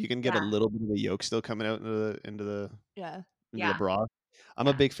egg. Like if you can get a Yeah. little bit of the yolk still coming out into the Yeah. Yeah. broth. I'm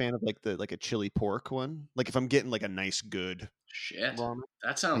Yeah. a big fan of like a chili pork one. Like if I'm getting like a nice good Shit, ramen,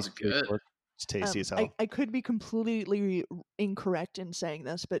 that sounds nice chili good. pork, it's tasty as hell. I could be completely incorrect in saying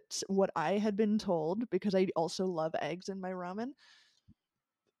this, but what I had been told, because I also love eggs in my ramen.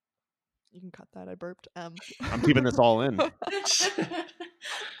 You can cut that. I burped. I'm keeping this all in.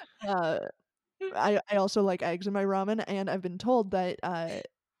 I also like eggs in my ramen, and I've been told that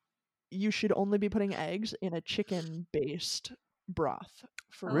you should only be putting eggs in a chicken-based broth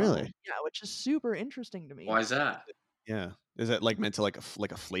for Really? ramen. Yeah, which is super interesting to me. Why is that? Yeah. Is it like meant to like a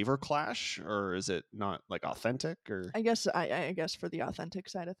flavor clash, or is it not like authentic, or I guess for the authentic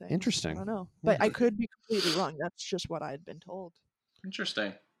side of things. Interesting. I don't know, but I Interesting. could be completely wrong. That's just what I'd been told.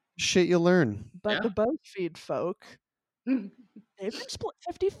 Interesting. shit you learn? But Yeah. the BuzzFeed folk, they've been split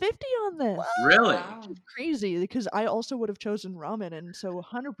 50-50 on this. Really? Wow. Which is crazy because I also would have chosen ramen, and so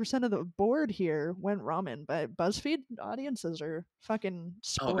 100% of the board here went ramen. But BuzzFeed audiences are fucking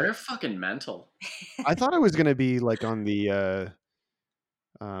Oh, they're split. fucking mental. I thought I was gonna be like on the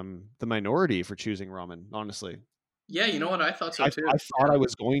minority for choosing ramen. Honestly, Yeah, you know what? I thought so too. I thought Yeah. I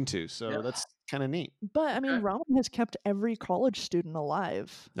was going to, so Yeah. that's kind of neat. But I mean, Okay. ramen has kept every college student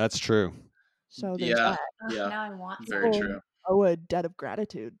alive. That's true. So there's Yeah. that. Ugh, Yeah. now I want Very some. true. Owe a debt of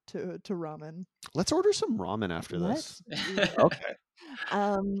gratitude to ramen. Let's order some ramen after this. Let's do that.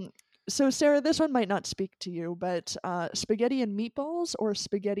 Okay. So Sarah, this one might not speak to you, but spaghetti and meatballs or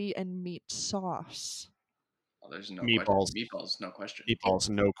spaghetti and meat sauce? Well, there's no Meatballs. question. Meatballs, no question. Meatballs,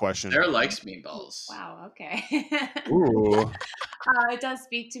 no question. Sarah likes meatballs. Wow. Okay. Ooh. It does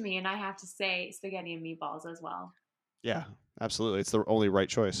speak to me, and I have to say spaghetti and meatballs as well. Yeah, absolutely. It's the only right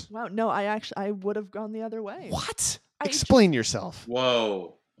choice. Wow, no, I would have gone the other way. What? I just- Explain yourself.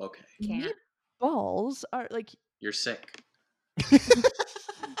 Whoa. Okay. Can't. Meatballs are like You're sick.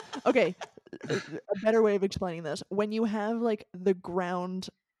 okay. A better way of explaining this: when you have like the ground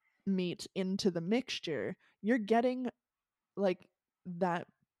meat into the mixture, you're getting like that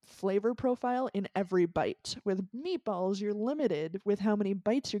flavor profile in every bite. With meatballs, you're limited with how many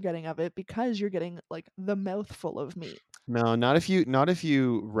bites you're getting of it because you're getting like the mouthful of meat. No, not if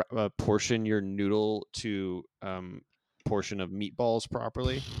you portion your noodle to portion of meatballs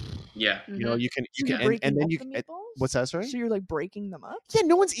properly. Yeah. You know, you can So you're and breaking then up you the and- meatballs? what's that, sorry? So you're like breaking them up? Yeah,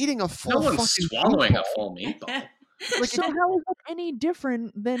 no one's eating a full No one's fucking swallowing a meatball. full meatball. Like, so how is that any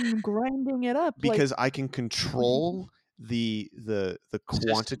different than grinding it up? Because I can control the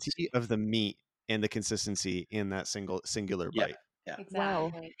quantity of the meat and the consistency in that singular Yeah. bite. Yeah.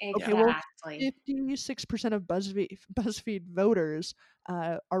 Wow. Exactly. Okay, well, Exactly. 56% of BuzzFeed voters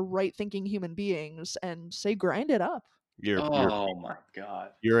are right-thinking human beings and say grind it up. Oh my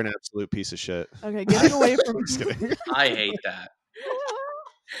god. You're an absolute piece of shit. Okay, getting away from Just kidding. I hate that.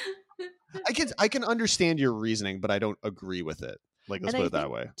 I can understand your reasoning, but I don't agree with it. Like, let's And put I it that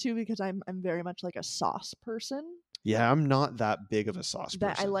think, way. too, because I'm very much like a sauce person. Yeah, I'm not that big of a sauce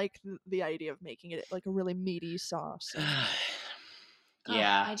That I person. like the idea of making it like a really meaty sauce. and-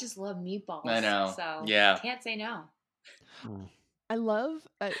 Yeah. I just love meatballs. I know. So Yeah. can't say no. I love.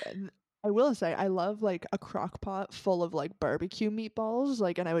 I will say I love like a crock pot full of like barbecue meatballs,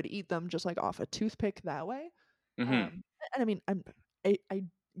 like, and I would eat them just like off a toothpick that way. Mhm. And I mean, I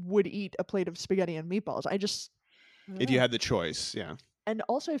would eat a plate of spaghetti and meatballs. I don't If you know. had the choice, yeah. And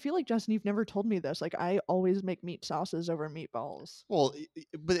also, I feel like, Justin, you've never told me this. Like, I always make meat sauces over meatballs. Well,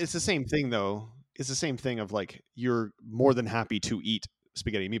 but it's the same thing, though. It's the same thing of like you're more than happy to eat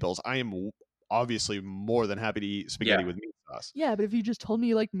spaghetti and meatballs. I am obviously more than happy to eat spaghetti Yeah. with meat sauce. Yeah, but if you just told me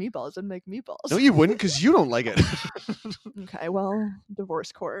you like meatballs, I'd make meatballs. No, you wouldn't, because you don't like it. Okay, well,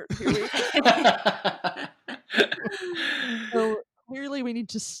 divorce court. Here we So clearly, we need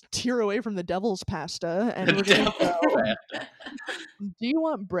to steer away from the devil's pasta, and we're gonna go. Do you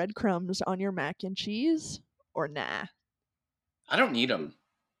want breadcrumbs on your mac and cheese or nah? I don't need them.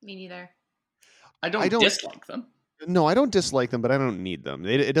 Me neither. I I don't don't- dislike them. No, I don't dislike them, but I don't need them.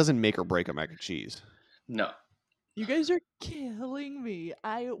 It doesn't make or break a mac and cheese. No. You guys are killing me.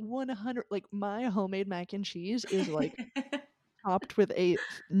 I 100 like my homemade mac and cheese is like topped with a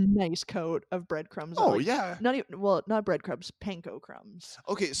nice coat of breadcrumbs. Oh, like, yeah. not even not breadcrumbs, panko crumbs.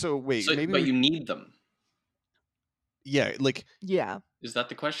 Okay, so wait, So, maybe but you need them. yeah, like Yeah. Is that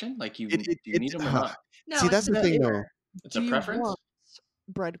the question? Like, do you it- need them or not? No, see, that's it's the thing, though. flavor. It's Do a you preference. want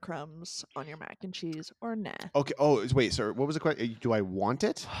breadcrumbs on your mac and cheese or nah? Okay. Oh, wait. So, what was the question? Do I want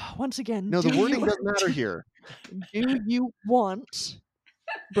it? Once again, No, the do wording you, doesn't matter here. do you want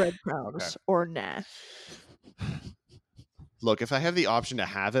breadcrumbs or nah? Look, if I have the option to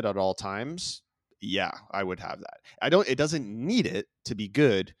have it at all times, yeah, I would have that. I don't. It doesn't need it to be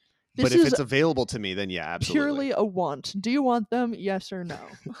good, but This if is it's available to me, then yeah, absolutely. purely a want. Do you want them? Yes or no?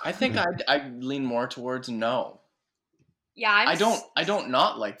 I think I'd lean more towards no. Yeah, I don't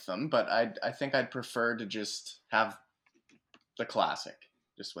not like them, but I think I'd prefer to just have the classic,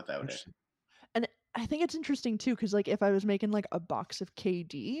 just without it. And I think it's interesting too, because like if I was making like a box of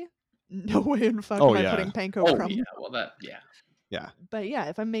KD, no way in fuck Oh, am I yeah. putting panko Oh crumbs. yeah, well that yeah. But yeah,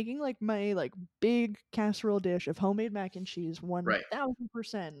 if I'm making like my like big casserole dish of homemade mac and cheese, 1000%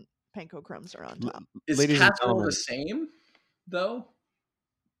 panko crumbs are on top. Is Ladies and casserole gentlemen. the same though?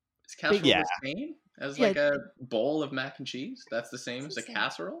 Is casserole Yeah. the same as Yeah. like a bowl of mac and cheese? That's the same It's as a the same.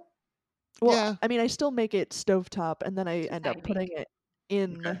 casserole? Well, Yeah. I mean, I still make it stovetop, and then I end up side putting it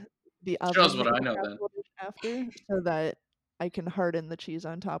in Okay. the oven. Shows what in I the know then. casserole dish after, so that I can harden the cheese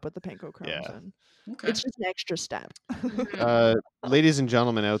on top with the panko crumbs. Yeah. And Okay. it's just an extra step. Ladies and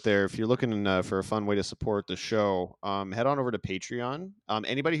gentlemen out there, if you're looking for a fun way to support the show, head on over to Patreon.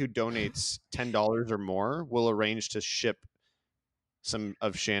 Anybody who donates $10 or more will arrange to ship some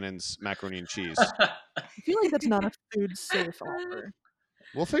of Shannon's macaroni and cheese. I feel like that's not a food safe offer.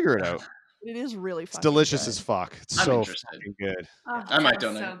 We'll figure it out. It is really It's fucking delicious good. as fuck. It's I'm so interested. fucking good. Oh, I might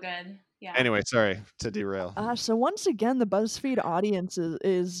sounds donate. so good. Yeah. Anyway, sorry to derail. So once again, the BuzzFeed audience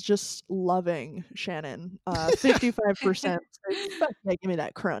is just loving Shannon. 55%. Fuck yeah, give me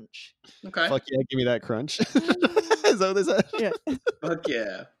that crunch. Okay. Fuck yeah, give me that crunch. Is that what they said? Yeah. Fuck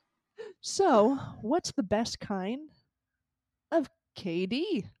yeah. So, what's the best kind of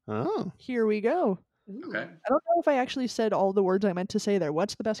KD? Oh. Here we go. Okay. I don't know if I actually said all the words I meant to say there.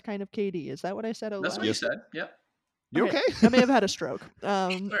 What's the best kind of KD? Is that what I said out That's loud? what you said. Yep. You okay? I may have had a stroke. right.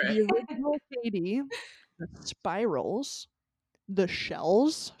 The original KD, the spirals, the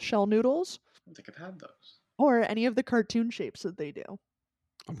shells, shell noodles, I don't think I've had those. or any of the cartoon shapes that they do.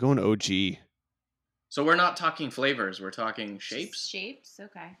 I'm going OG. So we're not talking flavors. We're talking shapes. Shapes.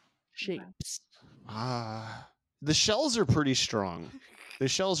 Okay. Shapes. The shells are pretty strong. The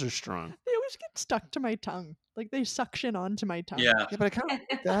shells are strong. They always get stuck to my tongue. Like they suction onto my tongue. Yeah. Yeah, but I kind of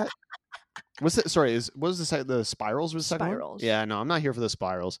like that. What's that? Sorry, what was the spirals? Was the second one? Spirals. Yeah, no, I'm not here for the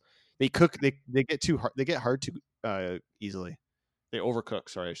spirals. They cook. They get too hard. They get hard too easily. They overcook.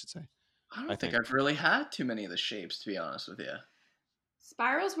 Sorry, I should say. I don't I think think. I've really had too many of the shapes, to be honest with you.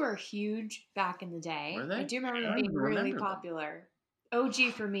 Spirals were huge back in the day. Were they? I do remember I them don't being even really remember them. popular.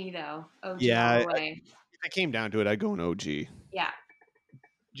 OG for me though. OG Yeah, all the way. If it came down to it, I'd go an OG. Yeah.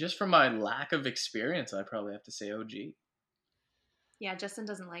 Just from my lack of experience, I probably have to say OG. Yeah, Justin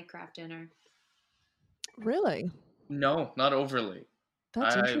doesn't like Kraft Dinner. Really? No, not overly.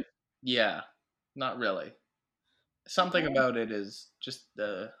 That's interesting. Yeah, not really. Something Okay. about it is just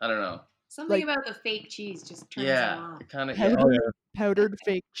I don't know. Something Like- about the fake cheese just turns him Yeah, off. it kind of. Powdered, powdered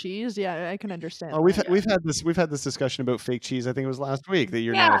fake cheese. Yeah, I can understand. Oh, we've that. we've had this discussion about fake cheese. I think it was last week that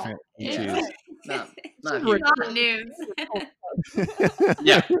you're Yeah. not a fan of fake Yeah. cheese. Not It's here. Not news.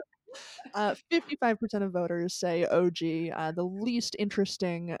 Yeah. 55% of voters say OG. The least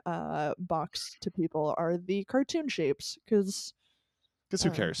interesting box to people are the cartoon shapes, because Because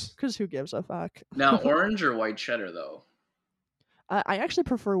who cares? who gives a fuck? Now, orange or white cheddar, though? I actually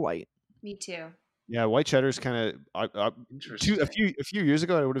prefer white. Me too. Yeah, white cheddar's kind of. Interesting. A few years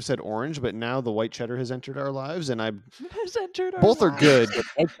ago, I would have said orange, but now the white cheddar has entered our lives, and Has entered our both are lives. good. But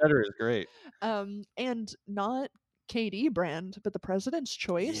white cheddar is great. And not KD brand, but the President's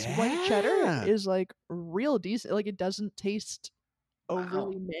Choice white cheddar Yeah. is like real decent. Like it doesn't taste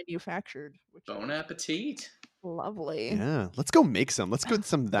overly Wow. manufactured, which Bon is appetit. lovely. Yeah, let's go make some. Let's go with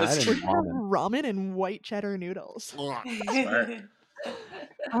some of that Let's and We're gonna have ramen. ramen and white cheddar noodles. Smart.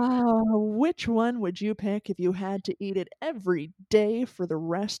 Which one would you pick if you had to eat it every day for the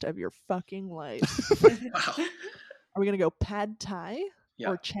rest of your fucking life? Wow. Are we gonna go pad thai Yeah.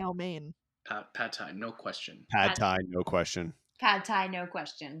 or chow mein? Pad thai, no question. Pad thai, no question. Pad Thai, no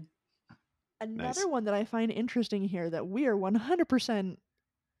question. Another Nice. one that I find interesting here that we are 100%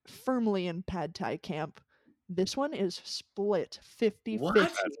 firmly in pad thai camp. This one is split 50-50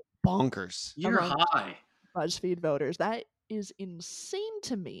 What? Bonkers. You're among high. BuzzFeed voters. That is insane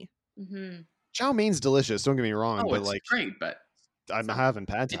to me. Mm-hmm. Chow mein's delicious. Don't get me wrong, Oh, but it's like great, but I'm having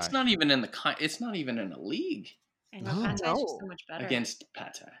pad thai. it's not even in the it's not even in a league I know No. pad thai is just so No. much better. against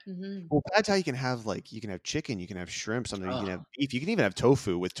pad thai. Mm-hmm. Well, pad thai you can have chicken, you can have shrimp, something you can Oh. have beef, you can even have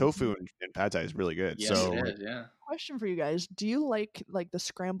tofu. With tofu and pad thai is really good. Yes, so it is. Yeah. Question for you guys: do you like the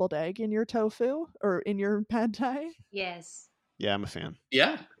scrambled egg in your tofu or in your pad thai? Yes. yeah, I'm a fan.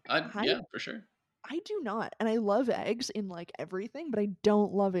 Yeah. I- Yeah, for sure. I do not, and I love eggs in like everything, but I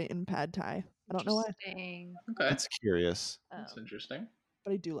don't love it in pad thai. I don't know why. Interesting. Okay. That's curious. That's interesting.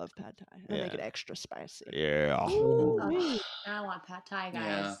 But I do love pad thai. And I make it Yeah. extra spicy. Yeah. Ooh, Oh, wee. now I want pad thai,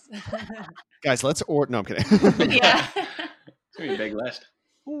 Yeah. guys. Guys, let's order. No, I'm kidding. Yeah. It's gonna be a big list.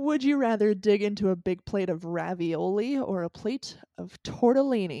 Would you rather dig into a big plate of ravioli or a plate of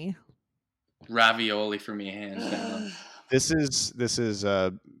tortellini? Ravioli for me, hands down. This is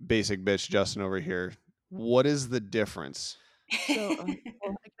basic bitch Justin over here. What is the difference? So, well, I can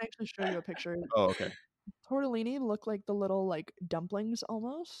actually show you a picture. Oh, okay. Tortellini look like the little like dumplings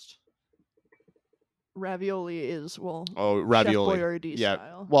almost. Ravioli is Oh, ravioli. Chef Boyardee Yeah.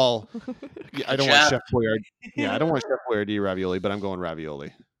 style. Well, yeah, I don't want Chef. Chef Boyardee. Yeah, I don't want Chef Boyardee ravioli, but I'm going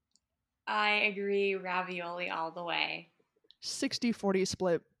ravioli. I agree, ravioli all the way. 60-40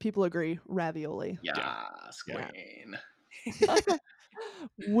 split. People agree ravioli. Yes, Yeah. queen.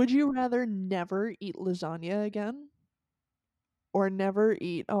 Would you rather never eat lasagna again? Or never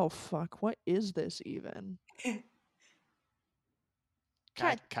eat what is this even?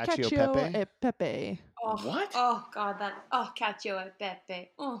 Cacio e pepe. Oh, What? Oh God, cacio e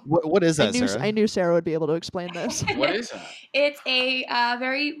pepe. Oh. What is that, Sarah? I knew Sarah would be able to explain this. What is that? It's a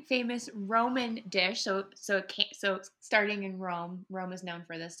very famous Roman dish. So starting in Rome, Rome is known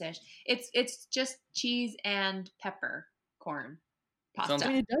for this dish. It's just cheese and pepper corn pasta. Sounds I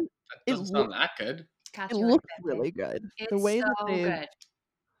mean, it does. That doesn't sound that good. It Cacio e looks pepe. really good. It's The way so that they good.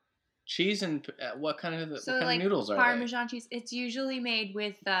 Cheese and what kind of So what kind like of noodles are Parmesan cheese. It's usually made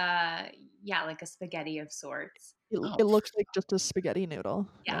with like a spaghetti of sorts. it looks like just a spaghetti noodle.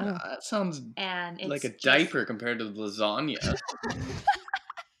 Yeah. they? That sounds And it's like a just- diaper compared to the lasagna.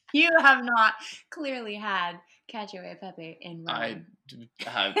 You have not clearly had cacio e pepe in Rome.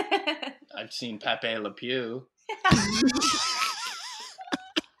 I've seen Pepe Le Pew,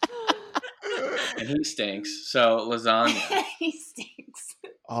 and he stinks. So lasagna. He stinks.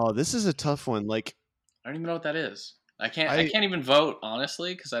 Oh, this is a tough one. Like, I don't even know what that is. I can't even vote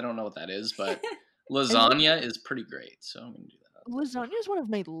honestly because I don't know what that is. But lasagna is pretty great, so I'm gonna do that. Lasagna is one of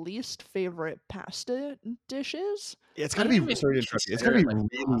my least favorite pasta dishes. it's I gotta don't be even sorry to interrupt you. It's consider gotta be it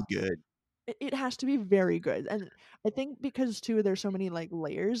like really pasta. good. It has to be very good, and I think because too there's so many like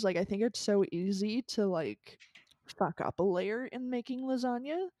layers. Like I think it's so easy to like fuck up a layer in making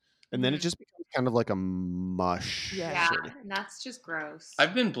lasagna. And then it Mhm. just becomes kind of like a mush. Yeah. Yeah, sort of. and that's just gross.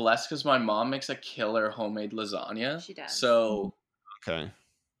 I've been blessed because my mom makes a killer homemade lasagna. She does. So Okay.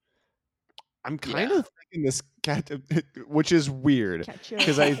 I'm kind Yeah. of thinking this cat, which is weird Cacio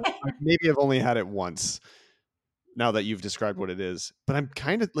because e I pepe. maybe I've only had it once. Now that you've described what it is, but I'm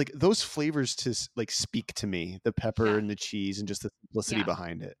kind of like those flavors to like speak to me, the pepper Yeah. and the cheese and just the simplicity Yeah.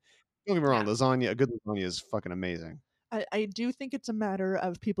 behind it. Don't get me wrong, Yeah. lasagna, a good lasagna is fucking amazing. I do think it's a matter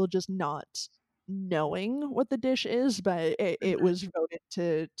of people just not knowing what the dish is, but it was voted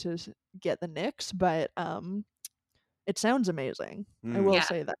to get the nix. But it sounds amazing. I will Yeah.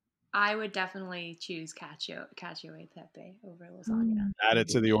 say that. I would definitely choose cacio e pepe over lasagna. Add it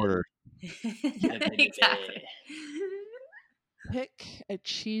to the order. Exactly. Pick a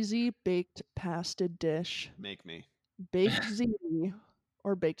cheesy baked pasta dish: Make me. baked ziti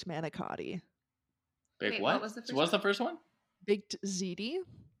or baked manicotti. big Wait, what? what was the So first what's the one? first one? Baked ziti.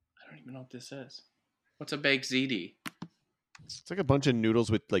 I don't even know what this is. What's a baked ziti? It's like a bunch of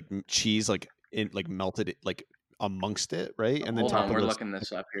noodles with like cheese, like melted, like amongst it, right? And then Hold top on, of we're this- looking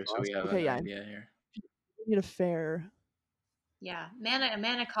this up here so we have Okay, an yeah. idea here. We need a fair. Yeah,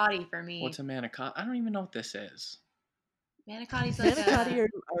 manicotti for me. What's a manicotti? I don't even know what this is. Manicotti's like Manicotti a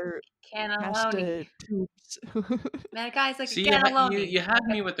are cannelloni. pasta tubes. Manicotti's like See, a you cannelloni. you had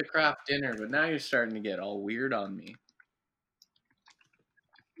me with the craft dinner, but now you're starting to get all weird on me.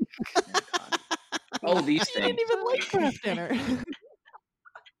 Oh, these You things. didn't even like craft dinner.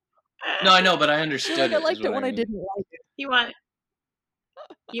 No, I know, but I You're understood like, it. I is liked it what when I mean. didn't like it. You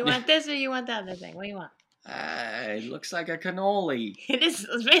want this or you want the other thing? What do you want? It looks like a cannoli. It is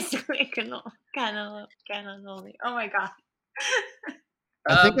basically a cannelloni. Oh my god.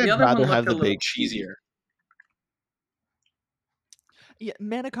 I think the I'd other one rather looked have a the little baked cheese. cheesier. Yeah,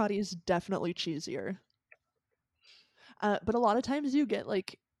 manicotti is definitely cheesier. But a lot of times you get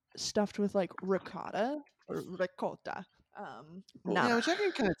like stuffed with like ricotta or ricotta. Not Yeah, which I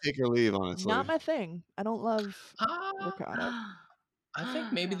can kind of take or leave, honestly. not my thing. I don't love ricotta. I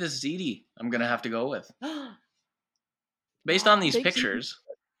think maybe the ziti I'm gonna have to go with. Based on these Baked ziti- pictures.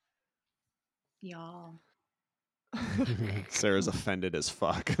 Y'all. Sarah's offended as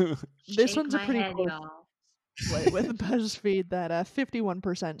fuck. This Shake one's a my pretty head, close y'all. split with BuzzFeed that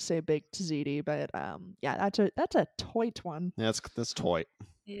 51% say baked ziti, but yeah, that's a toit one. Yeah, that's toy.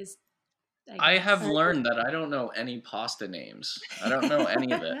 Is I guess. have learned that I don't know any pasta names. I don't know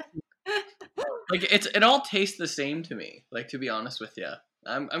any of it. Like it all tastes the same to me. Like, to be honest with you,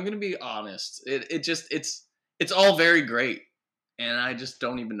 I'm gonna be honest. It's all very great, and I just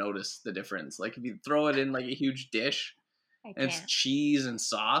don't even notice the difference. Like, if you throw it in like a huge dish I and it's can't. cheese and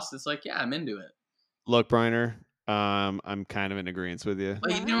sauce, it's like, yeah, I'm into it. Look, Briner, I'm kind of in agreement with you.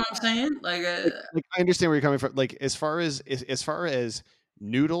 Like, you know what I'm saying? Like, Like, I understand where you're coming from. Like, as far as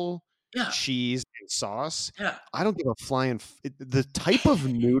noodle, yeah, cheese, and sauce, yeah. I don't give a flying. The type of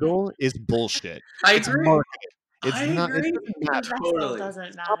noodle is bullshit. I It's agree. marketing. It's I not. It agree. doesn't The matter. vessel Totally.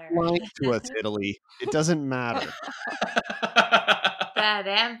 doesn't Stop matter. lying to us, Italy. It doesn't matter.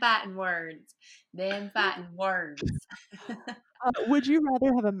 Them fighting words. Them fighting words. Would you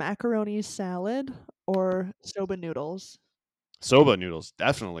rather have a macaroni salad or soba noodles? Soba noodles,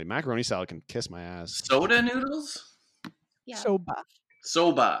 definitely. Macaroni salad can kiss my ass. Soda noodles? Yeah. Soba.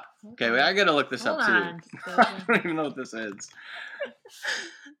 Soba. Okay, wait, I gotta look this Hold up too. on. I don't even know what this is.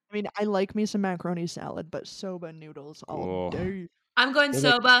 I mean, I like me some macaroni salad, but soba noodles all Oh. day. I'm going They're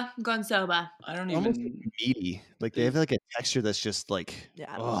like- soba. I'm going soba. I don't Almost even. meaty. Like they have like a texture that's just like,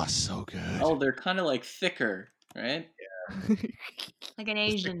 Yeah. oh, so good. Oh, they're kind of like thicker, right? Like an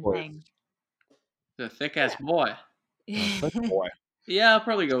Asian boy. thing. The thick ass boy. But boy, Yeah, I'll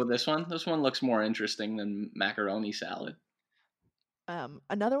probably go with this one. This one looks more interesting than macaroni salad.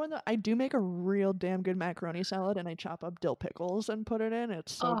 Another one that I do make a real damn good macaroni salad, and I chop up dill pickles and put it in.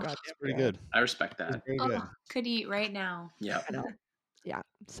 It's so Oh. goddamn it's pretty good. I respect It's that. very good. Oh, could eat right now. Yeah. I know. Yeah,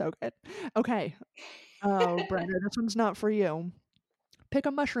 so good. Okay. Oh, Brenda, this one's not for you. Pick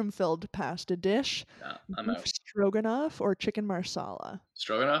a mushroom-filled pasta dish: I'm beef out. stroganoff or chicken marsala.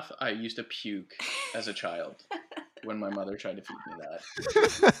 Stroganoff, I used to puke as a child when my mother tried to feed me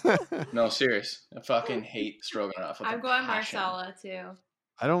that. No, serious. I fucking hate stroganoff. With I'm a going passion. marsala too.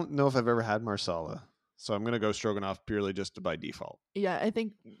 I don't know if I've ever had marsala, so I'm gonna go stroganoff purely just by default. Yeah, I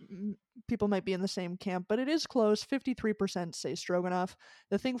think people might be in the same camp, but it is close. 53% say stroganoff.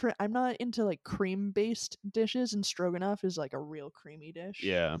 The thing for I'm not into like cream-based dishes, and stroganoff is like a real creamy dish.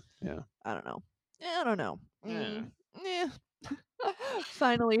 Yeah. I don't know. I don't know. Yeah. Yeah.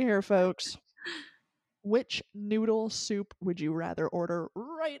 Finally here, folks. Which noodle soup would you rather order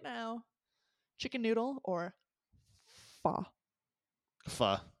right now? Chicken noodle or pho?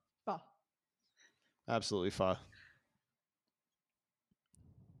 Pho. Pho. Absolutely pho.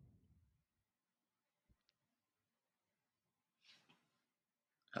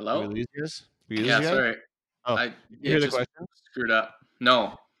 Hello? Did we lose you guys? We lose Yeah, you guys? sorry. Oh, I you hear the just question? screwed up.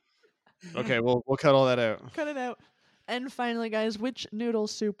 No. Okay, we'll cut all that out. Cut it out. And finally, guys, which noodle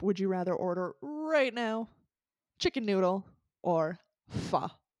soup would you rather order right now? Chicken noodle or pho?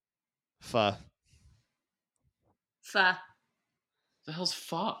 Pho. Pho. The hell's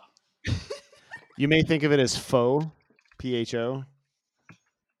pho? You may think of it as pho, PHO.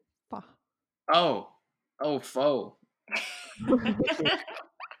 Pho. Oh, pho.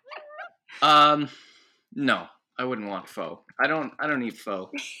 No, I wouldn't want pho. I don't eat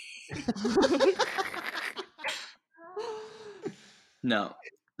pho. No.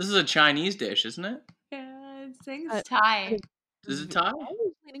 This is a Chinese dish, isn't it? Yeah, I think Uh, it's Thai. Is it Thai? I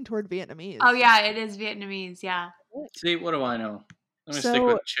was leaning toward Vietnamese. Oh yeah, it is Vietnamese. Yeah. See, what do I know? I'm gonna stick So-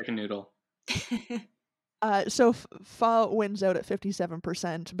 with chicken noodle. So pho wins out at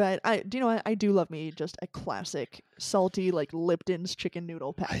 57%, but I do love me just a classic salty like Lipton's chicken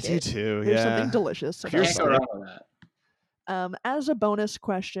noodle I packet. do too. There's Yeah. something delicious Pure about Can't go salt. wrong with that. As a bonus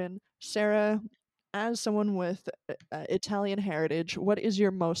question, Sarah, as someone with Italian heritage, what is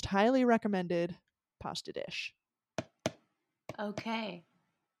your most highly recommended pasta dish? Okay.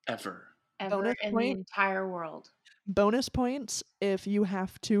 Ever. Ever Bonus in point? the entire world. Bonus points if you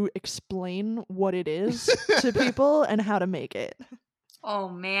have to explain what it is to people and how to make it. Oh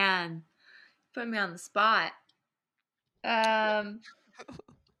man, put me on the spot. Oh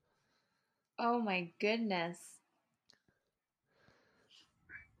my goodness.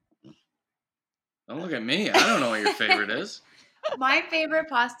 Don't look at me. I don't know what your favorite is. My favorite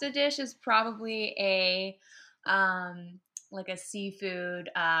pasta dish is probably a like a seafood,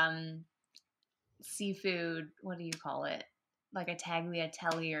 what do you call it? Like a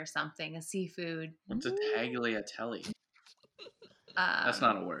tagliatelle or something, a seafood. What's a tagliatelle? That's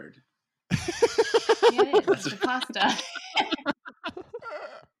not a word. Yeah, it is. It's a pasta.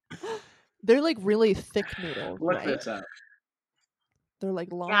 They're like really thick noodles, Look right? this up. They're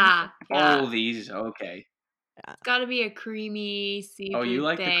like long. Yeah. Oh, these. Okay. It's got to be a creamy seafood. Oh, you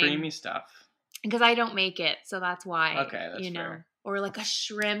like thing. the creamy stuff? Because I don't make it, so that's why. Okay, that's fair. Or like a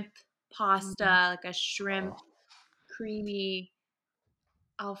shrimp pasta, like a shrimp creamy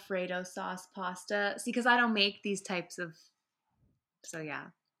Alfredo sauce pasta. See, because I don't make these types of. So yeah.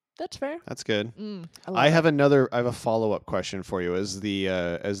 That's fair. That's good. I have a follow-up question for you as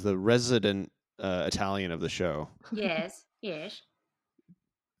the resident Italian of the show. Yes.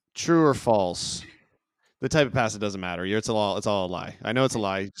 True or false? The type of pasta doesn't matter. It's all a lie. I know it's a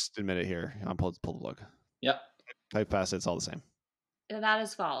lie. Just admit it here. I'll pull the plug. Yep. Type of pasta, it's all the same. That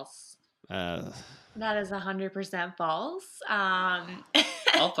is false. That is 100% false.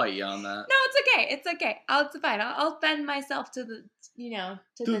 I'll fight you on that. No, it's okay. It's okay. It's fine. I'll bend myself to the,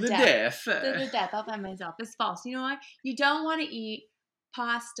 to the death. To the death. I'll bend myself. It's false. You know what? You don't want to eat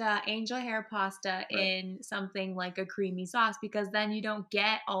pasta, angel hair pasta, in something like a creamy sauce because then you don't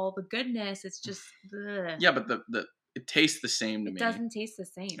get all the goodness. It's just ugh. Yeah, but it tastes the same to me. It doesn't taste the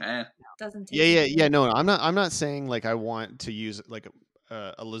same. Eh. It doesn't taste. Yeah. No, I'm not saying like I want to use like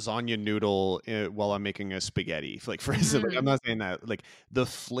a lasagna noodle while I'm making a spaghetti. Like for instance, like, I'm not saying that. Like the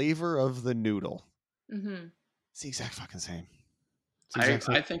flavor of the noodle, it's the exact fucking same. I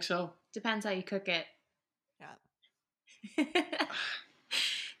think so. Depends how you cook it. Yeah.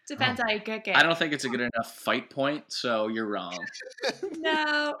 Depends how you cook it. I don't think it's a good enough fight point, so you're wrong.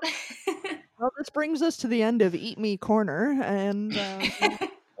 No. Well, this brings us to the end of Eat Me Corner, and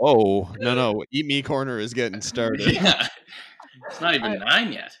oh no, Eat Me Corner is getting started. Yeah. It's not even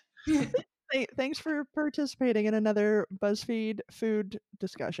 9 yet. Thanks for participating in another BuzzFeed food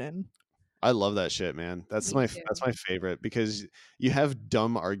discussion. I love that shit, man. That's my favorite because you have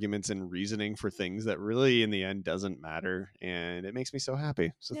dumb arguments and reasoning for things that really in the end doesn't matter, and it makes me so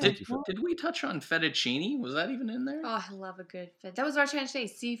happy. So thank you for. Did we touch on fettuccine? Was that even in there? Oh, I love a good that was what I was trying to say.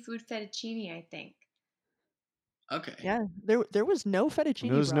 Seafood fettuccine, I think. Okay. Yeah, there was no fettuccine.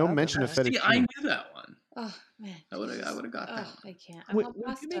 There was no mention of fettuccine. See, I knew that one. Oh man, I would have got that. I can't. We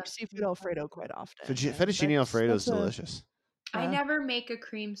make seafood Alfredo quite often. Fettuccine Alfredo is delicious. I never make a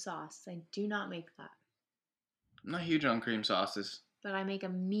cream sauce. I do not make that. I'm not huge on cream sauces. But I make a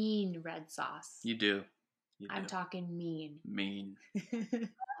mean red sauce. You do. I'm talking mean. Mean.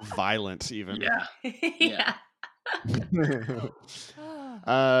 Violent, even. Yeah. Yeah. If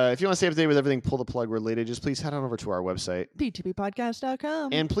you want to stay up to date with everything Pull the Plug related, just please head on over to our website,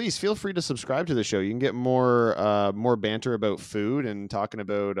 p2ppodcast.com. and please feel free to subscribe to the show. You can get more banter about food and talking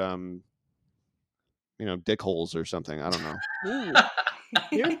about dick holes or something. I don't know.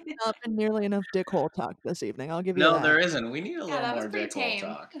 There's not been nearly enough dick hole talk this evening. I'll give you that. No, there isn't. We need a little more dick hole tame.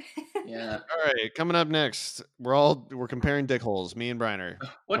 talk. Yeah. All right, coming up next, we're comparing dick holes. Me and Brian are.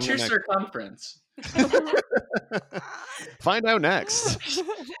 What's your circumference? Find out next.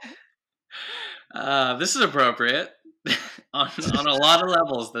 This is appropriate on a lot of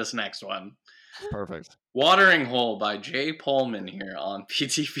levels. This next one. Perfect. Watering Hole by Jay Pullman here on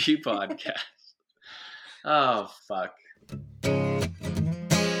PTP Podcast. Oh, fuck.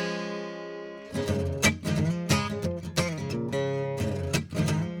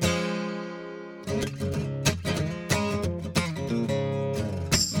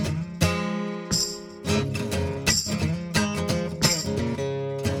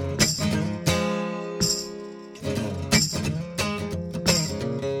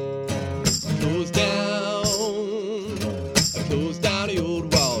 Close down the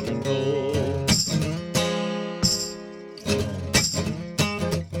old watering hole.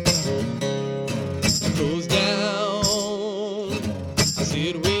 Close down. I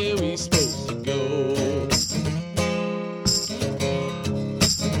said, where we supposed to go?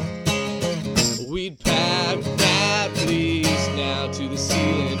 We'd pack that place now to the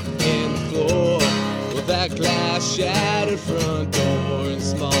ceiling and the floor. With that glass shattered front door in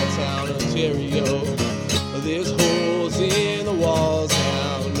small town Ontario. There's holes in the walls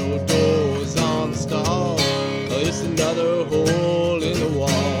now, no doors on the stall. It's another hole in the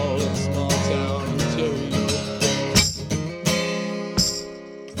wall in small town Ontario.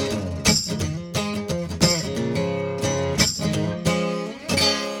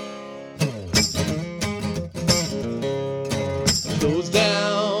 Close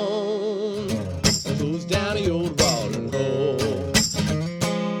down the old watering hole.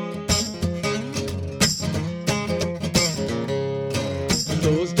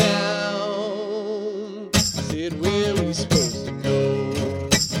 closed down. I said, where we supposed to go?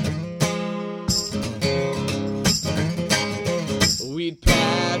 We'd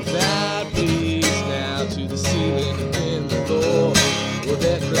pack that place now to the ceiling and the floor. With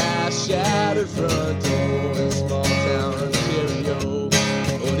that glass shattered front door in small town Ontario.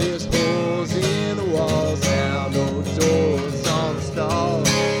 Oh, there's holes in the walls now, no doors on the stall.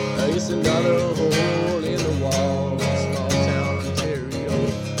 It's another hole in the wall in small town Ontario.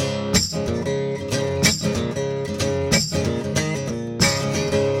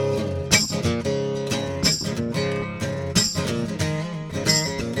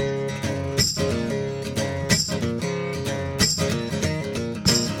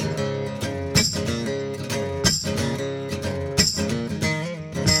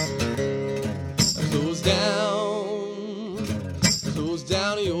 Close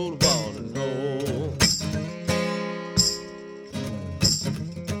down the old watering hole.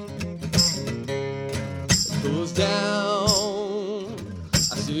 Close down. I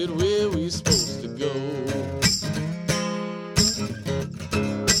said, where we supposed to go?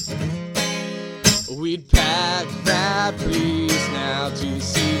 We'd pack that place now to the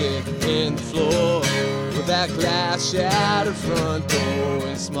ceiling and the floor. With that glass shattered front door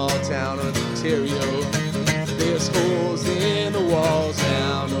in small town Ontario. There's holes in the walls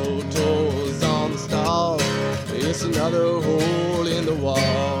now, no doors on the stall. It's another hole in the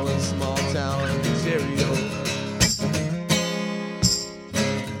wall in small town Ontario.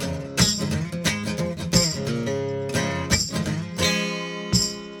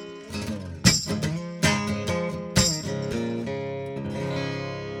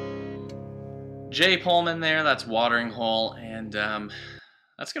 Jay Pullman there, that's Watering Hole, and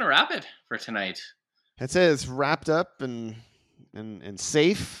that's going to wrap it for tonight. That's it. It's wrapped up and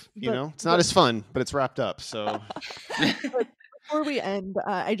safe. It's not as fun, but it's wrapped up. So before we end,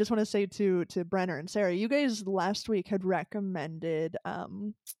 I just want to say to Brenner and Sarah, you guys last week had recommended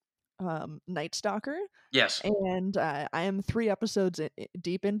Night Stalker. Yes. And I am 3 episodes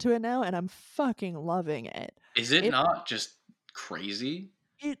deep into it now, and I'm fucking loving it. Is it not just crazy?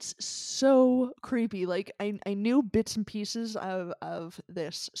 It's so creepy. Like I knew bits and pieces of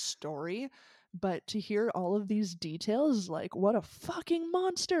this story, but to hear all of these details, like what a fucking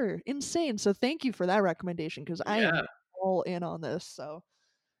monster. Insane. So thank you for that recommendation, because I am all in on this. So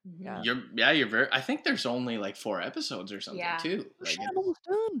yeah. You're very, I think there's only like 4 episodes or something too. Like almost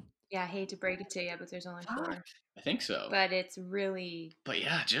done. Yeah, I hate to break it to you, but there's only 4. I think so. But it's really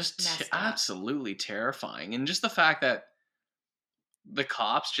just absolutely terrifying. And just the fact that the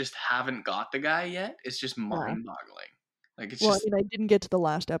cops just haven't got the guy yet, it's just mind-boggling. Like it's just. I mean, I didn't get to the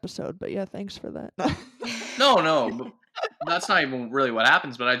last episode, but yeah, thanks for that. No, but that's not even really what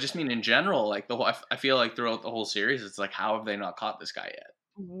happens. But I just mean in general, like I feel like throughout the whole series, it's like, how have they not caught this guy yet?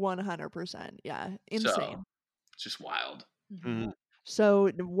 100%, yeah, insane. So, it's just wild. Mm-hmm. So,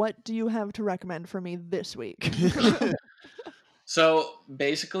 what do you have to recommend for me this week? So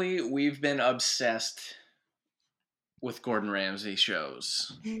basically, we've been obsessed with Gordon Ramsay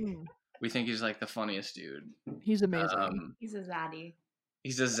shows. We think he's like the funniest dude. He's amazing. He's a zaddy.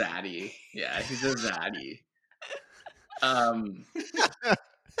 He's a zaddy. Yeah, he's a zaddy.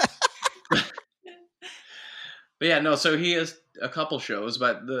 But yeah, no, so he has a couple shows,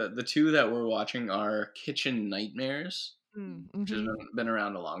 but the 2 that we're watching are Kitchen Nightmares, which has been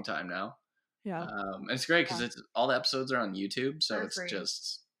around a long time now. Yeah. And it's great because it's all the episodes are on YouTube, so it's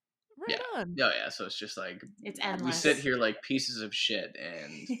just on. Yeah, so it's just like it's endless. We sit here like pieces of shit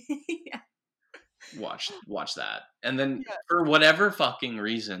and watch that. And then for whatever fucking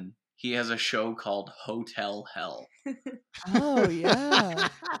reason, he has a show called Hotel Hell. Oh yeah.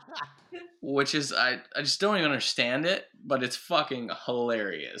 Which is I just don't even understand it, but it's fucking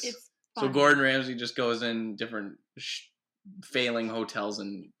hilarious. It's so Gordon Ramsay just goes in different failing hotels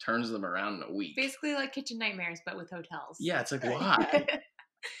and turns them around in a week. Basically like Kitchen Nightmares, but with hotels. Yeah, it's like, why?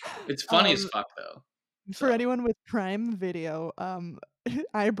 It's funny as fuck though. For anyone with Prime Video,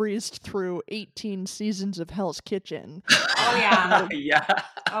 I breezed through 18 seasons of Hell's Kitchen. Oh yeah. Yeah.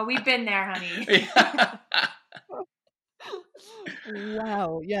 Oh, we've been there, honey.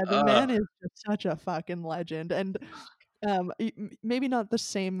 Wow. Yeah, the man is just such a fucking legend. And maybe not the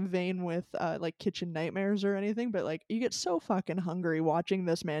same vein with like Kitchen Nightmares or anything, but like you get so fucking hungry watching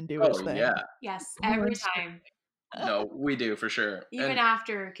this man do his thing. Yeah. Yes, every time. No, we do for sure. Even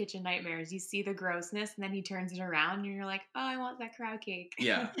after Kitchen Nightmares, you see the grossness, and then he turns it around, and you're like, "Oh, I want that crab cake."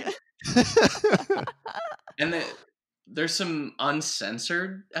 Yeah. And there's some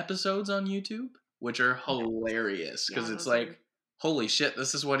uncensored episodes on YouTube, which are hilarious because it's like, holy shit,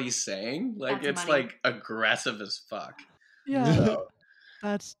 this is what he's saying. Like, That's it's money. like aggressive as fuck. Yeah. So,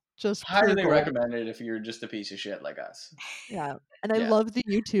 That's just pure Highly gold. recommend it if you're just a piece of shit like us. Yeah. And I Yeah. love the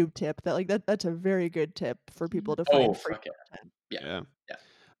YouTube tip. That's a very good tip for people to find free fuck yeah. content.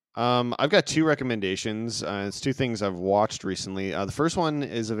 Yeah. I've got two recommendations. It's two things I've watched recently. The first one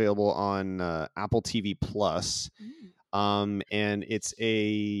is available on Apple TV Plus. And it's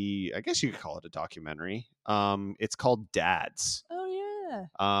I guess you could call it a documentary. It's called Dads. Oh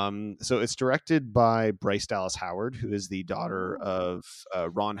yeah. So it's directed by Bryce Dallas Howard, who is the daughter of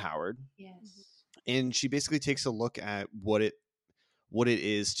Ron Howard. Yes. And she basically takes a look at what it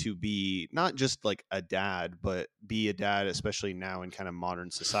is to be not just like a dad, but be a dad, especially now in kind of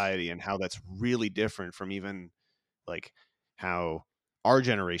modern society, and how that's really different from even like how our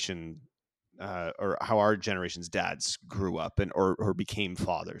generation or how our generation's dads grew up and or became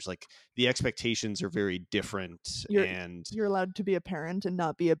fathers. Like the expectations are very different. You're allowed to be a parent and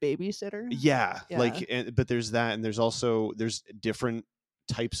not be a babysitter. Yeah. But there's that, and there's different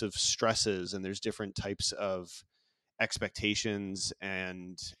types of stresses, and there's different types of expectations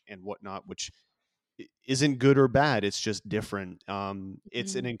and whatnot, which isn't good or bad. It's just different.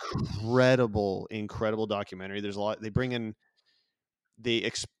 It's an incredible documentary. There's a lot. They bring in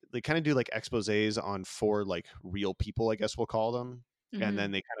they kind of do like exposés on 4 like real people, I guess we'll call them. And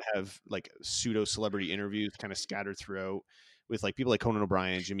then they kind of have like pseudo celebrity interviews kind of scattered throughout with like people like Conan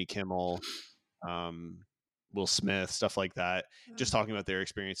O'Brien, Jimmy Kimmel, Will Smith, stuff like that, just talking about their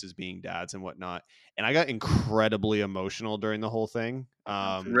experiences being dads and whatnot. And I got incredibly emotional during the whole thing.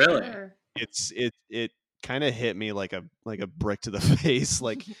 Really? It kind of hit me like a brick to the face.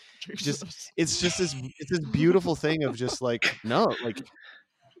 Like it's this beautiful thing of just like, no, like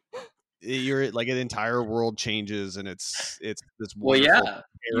you're like an entire world changes, and it's this wonderful,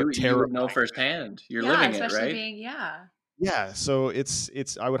 you would know firsthand. You're living it, right? Yeah, so it's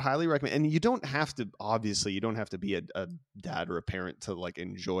I would highly recommend, and you don't have to be a dad or a parent to like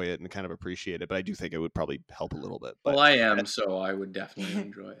enjoy it and kind of appreciate it, but I do think it would probably help a little bit. But, well, I am, so I would definitely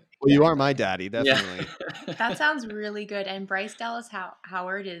enjoy it. Well, you are my daddy, definitely. Yeah. That sounds really good, and Bryce Dallas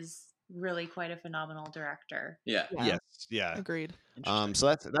Howard is really quite a phenomenal director. Yeah. Yes. Yeah. Agreed.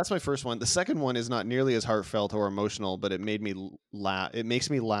 So that's my first one. The second one is not nearly as heartfelt or emotional, but it made me laugh. It makes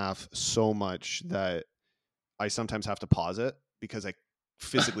me laugh so much that I sometimes have to pause it because I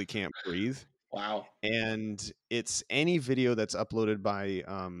physically can't breathe. Wow. And it's any video that's uploaded by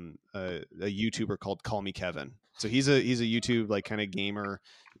a YouTuber called Call Me Kevin. So he's a YouTube like kind of gamer,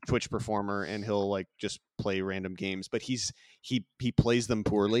 Twitch performer, and he'll like just play random games, but he plays them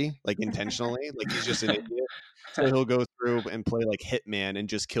poorly, like intentionally. Like he's just an idiot. So he'll go through and play like Hitman and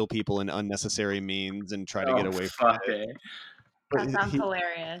just kill people in unnecessary means and try to get away from it. That sounds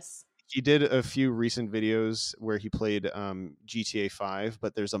hilarious. He did a few recent videos where he played GTA 5,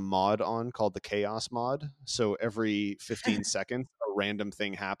 but there's a mod on called the Chaos mod. So every 15 seconds, a random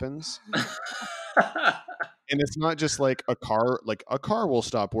thing happens. And it's not just like a car will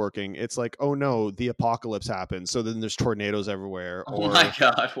stop working. It's like, oh no, the apocalypse happens. So then there's tornadoes everywhere. Oh my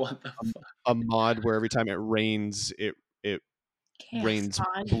God, what the fuck? A mod where every time it rains, it rains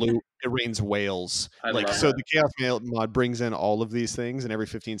blue. It rains whales. So the Chaos mod brings in all of these things, and every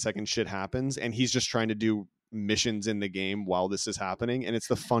 15 seconds shit happens, and he's just trying to do missions in the game while this is happening, and it's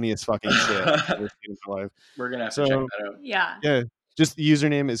the funniest fucking shit I've ever seen in my life. We're gonna have to check that out. Yeah. Just the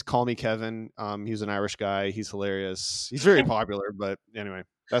username is Call Me Kevin. He's an Irish guy. He's hilarious. He's very popular, but anyway,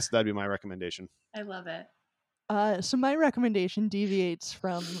 that'd be my recommendation. I love it. So my recommendation deviates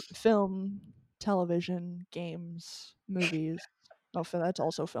from film, television, games, movies. That's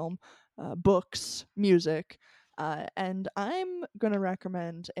also film, books, music, and I'm gonna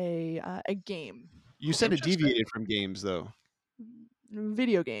recommend a game. You said it deviated from games, though.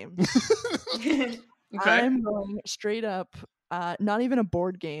 Video games. Okay. I'm going straight up. Not even a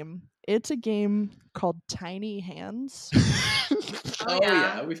board game. It's a game called Tiny Hands. Oh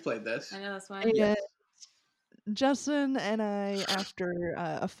yeah, we've played this. I know this one. Yes. Justin and I, after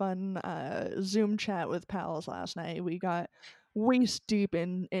a fun Zoom chat with pals last night, we got waist deep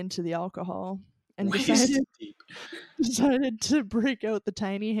into the alcohol and decided to break out the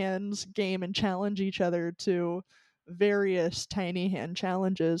Tiny Hands game and challenge each other to various tiny hand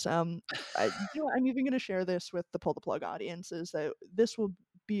challenges. I'm even going to share this with the Pull the Plug audiences that this will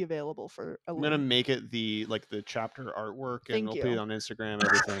be available for a I'm gonna make it the chapter artwork, and we'll put it on Instagram,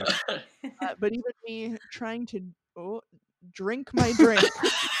 everything. But even me trying to drink my drink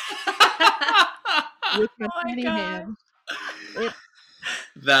with my tiny hand,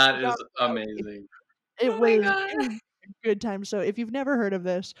 that is amazing. It was a good time. So if you've never heard of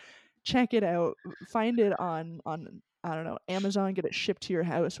this, check it out. Find it on I don't know, Amazon. Get it shipped to your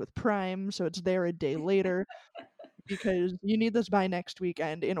house with Prime, so it's there a day later. because you need this by next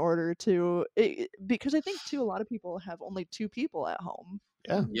weekend in order to. Because I think too, a lot of people have only 2 people at home.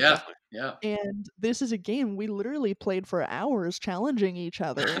 Yeah. And this is a game we literally played for hours, challenging each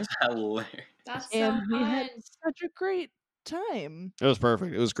other. That's hilarious. That's so And we had fun. such a great time. It was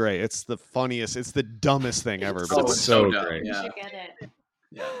perfect. It was great. It's the funniest. It's the dumbest thing ever, but Oh, it's it's so so dumb, great. You yeah. should get it.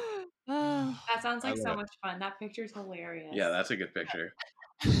 Yeah. That sounds like I so love it. much fun. That picture's hilarious. Yeah, that's a good picture.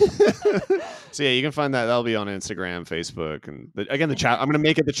 So yeah, you can find that. That'll be on Instagram, Facebook, and again the chat. I'm gonna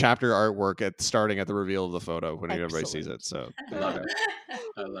make it the chapter artwork starting at the reveal of the photo when everybody sees it. So I love it.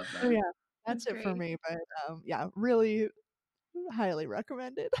 I love So that. yeah, that's it for great. me. But yeah, really highly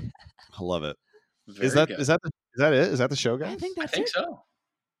recommended. I love it. Very Is that good. is that it? Is that the show, guys? I think I that's think it. so.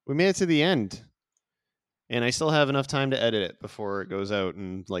 We made it to the end, and I still have enough time to edit it before it goes out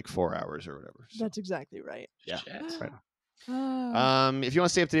in like 4 hours or whatever. So, That's exactly right. yeah. Shit. Right. Ah, If you want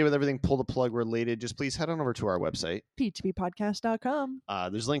to stay up to date with everything Pull the Plug related, just please head on over to our website. p2ppodcast.com.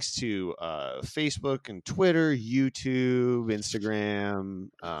 There's links to Facebook and Twitter, YouTube, Instagram,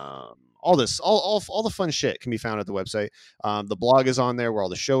 all this, all the fun shit can be found at the website. The blog is on there where all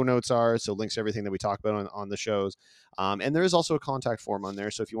the show notes are, so links to everything that we talk about on the shows. And there is also a contact form on there,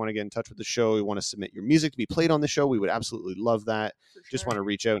 so if you want to get in touch with the show, you want to submit your music to be played on the show, we would absolutely love that. Just want to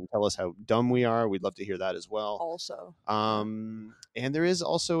reach out and tell us how dumb we are. We'd love to hear that as well. Also. And there is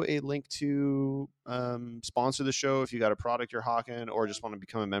also a link to sponsor the show if you got a product you're hawking or just want to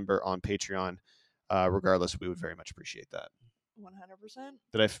become a member on Patreon. Regardless, we would very much appreciate that.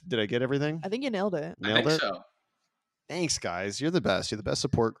 100%. Did I get everything? I think you nailed it. I Nailed think it? so. Thanks, guys. You're the best. You're the best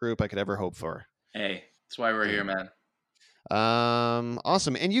support group I could ever hope for. Hey, that's why we're here, man.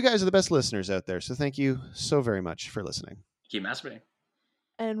 Awesome. And you guys are the best listeners out there. So thank you so very much for listening. Keep masturbating.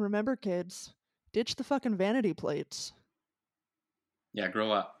 And remember, kids, ditch the fucking vanity plates. Yeah,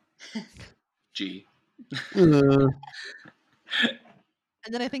 grow up. G.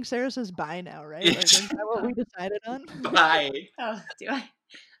 And then I think Sarah says bye now, right? Like, is that what we decided on? Bye. Oh, do I?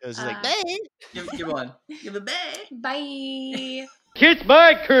 It was just like, Give one. Give a bye. Bye. Kiss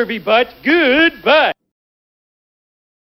my curvy butt. Goodbye.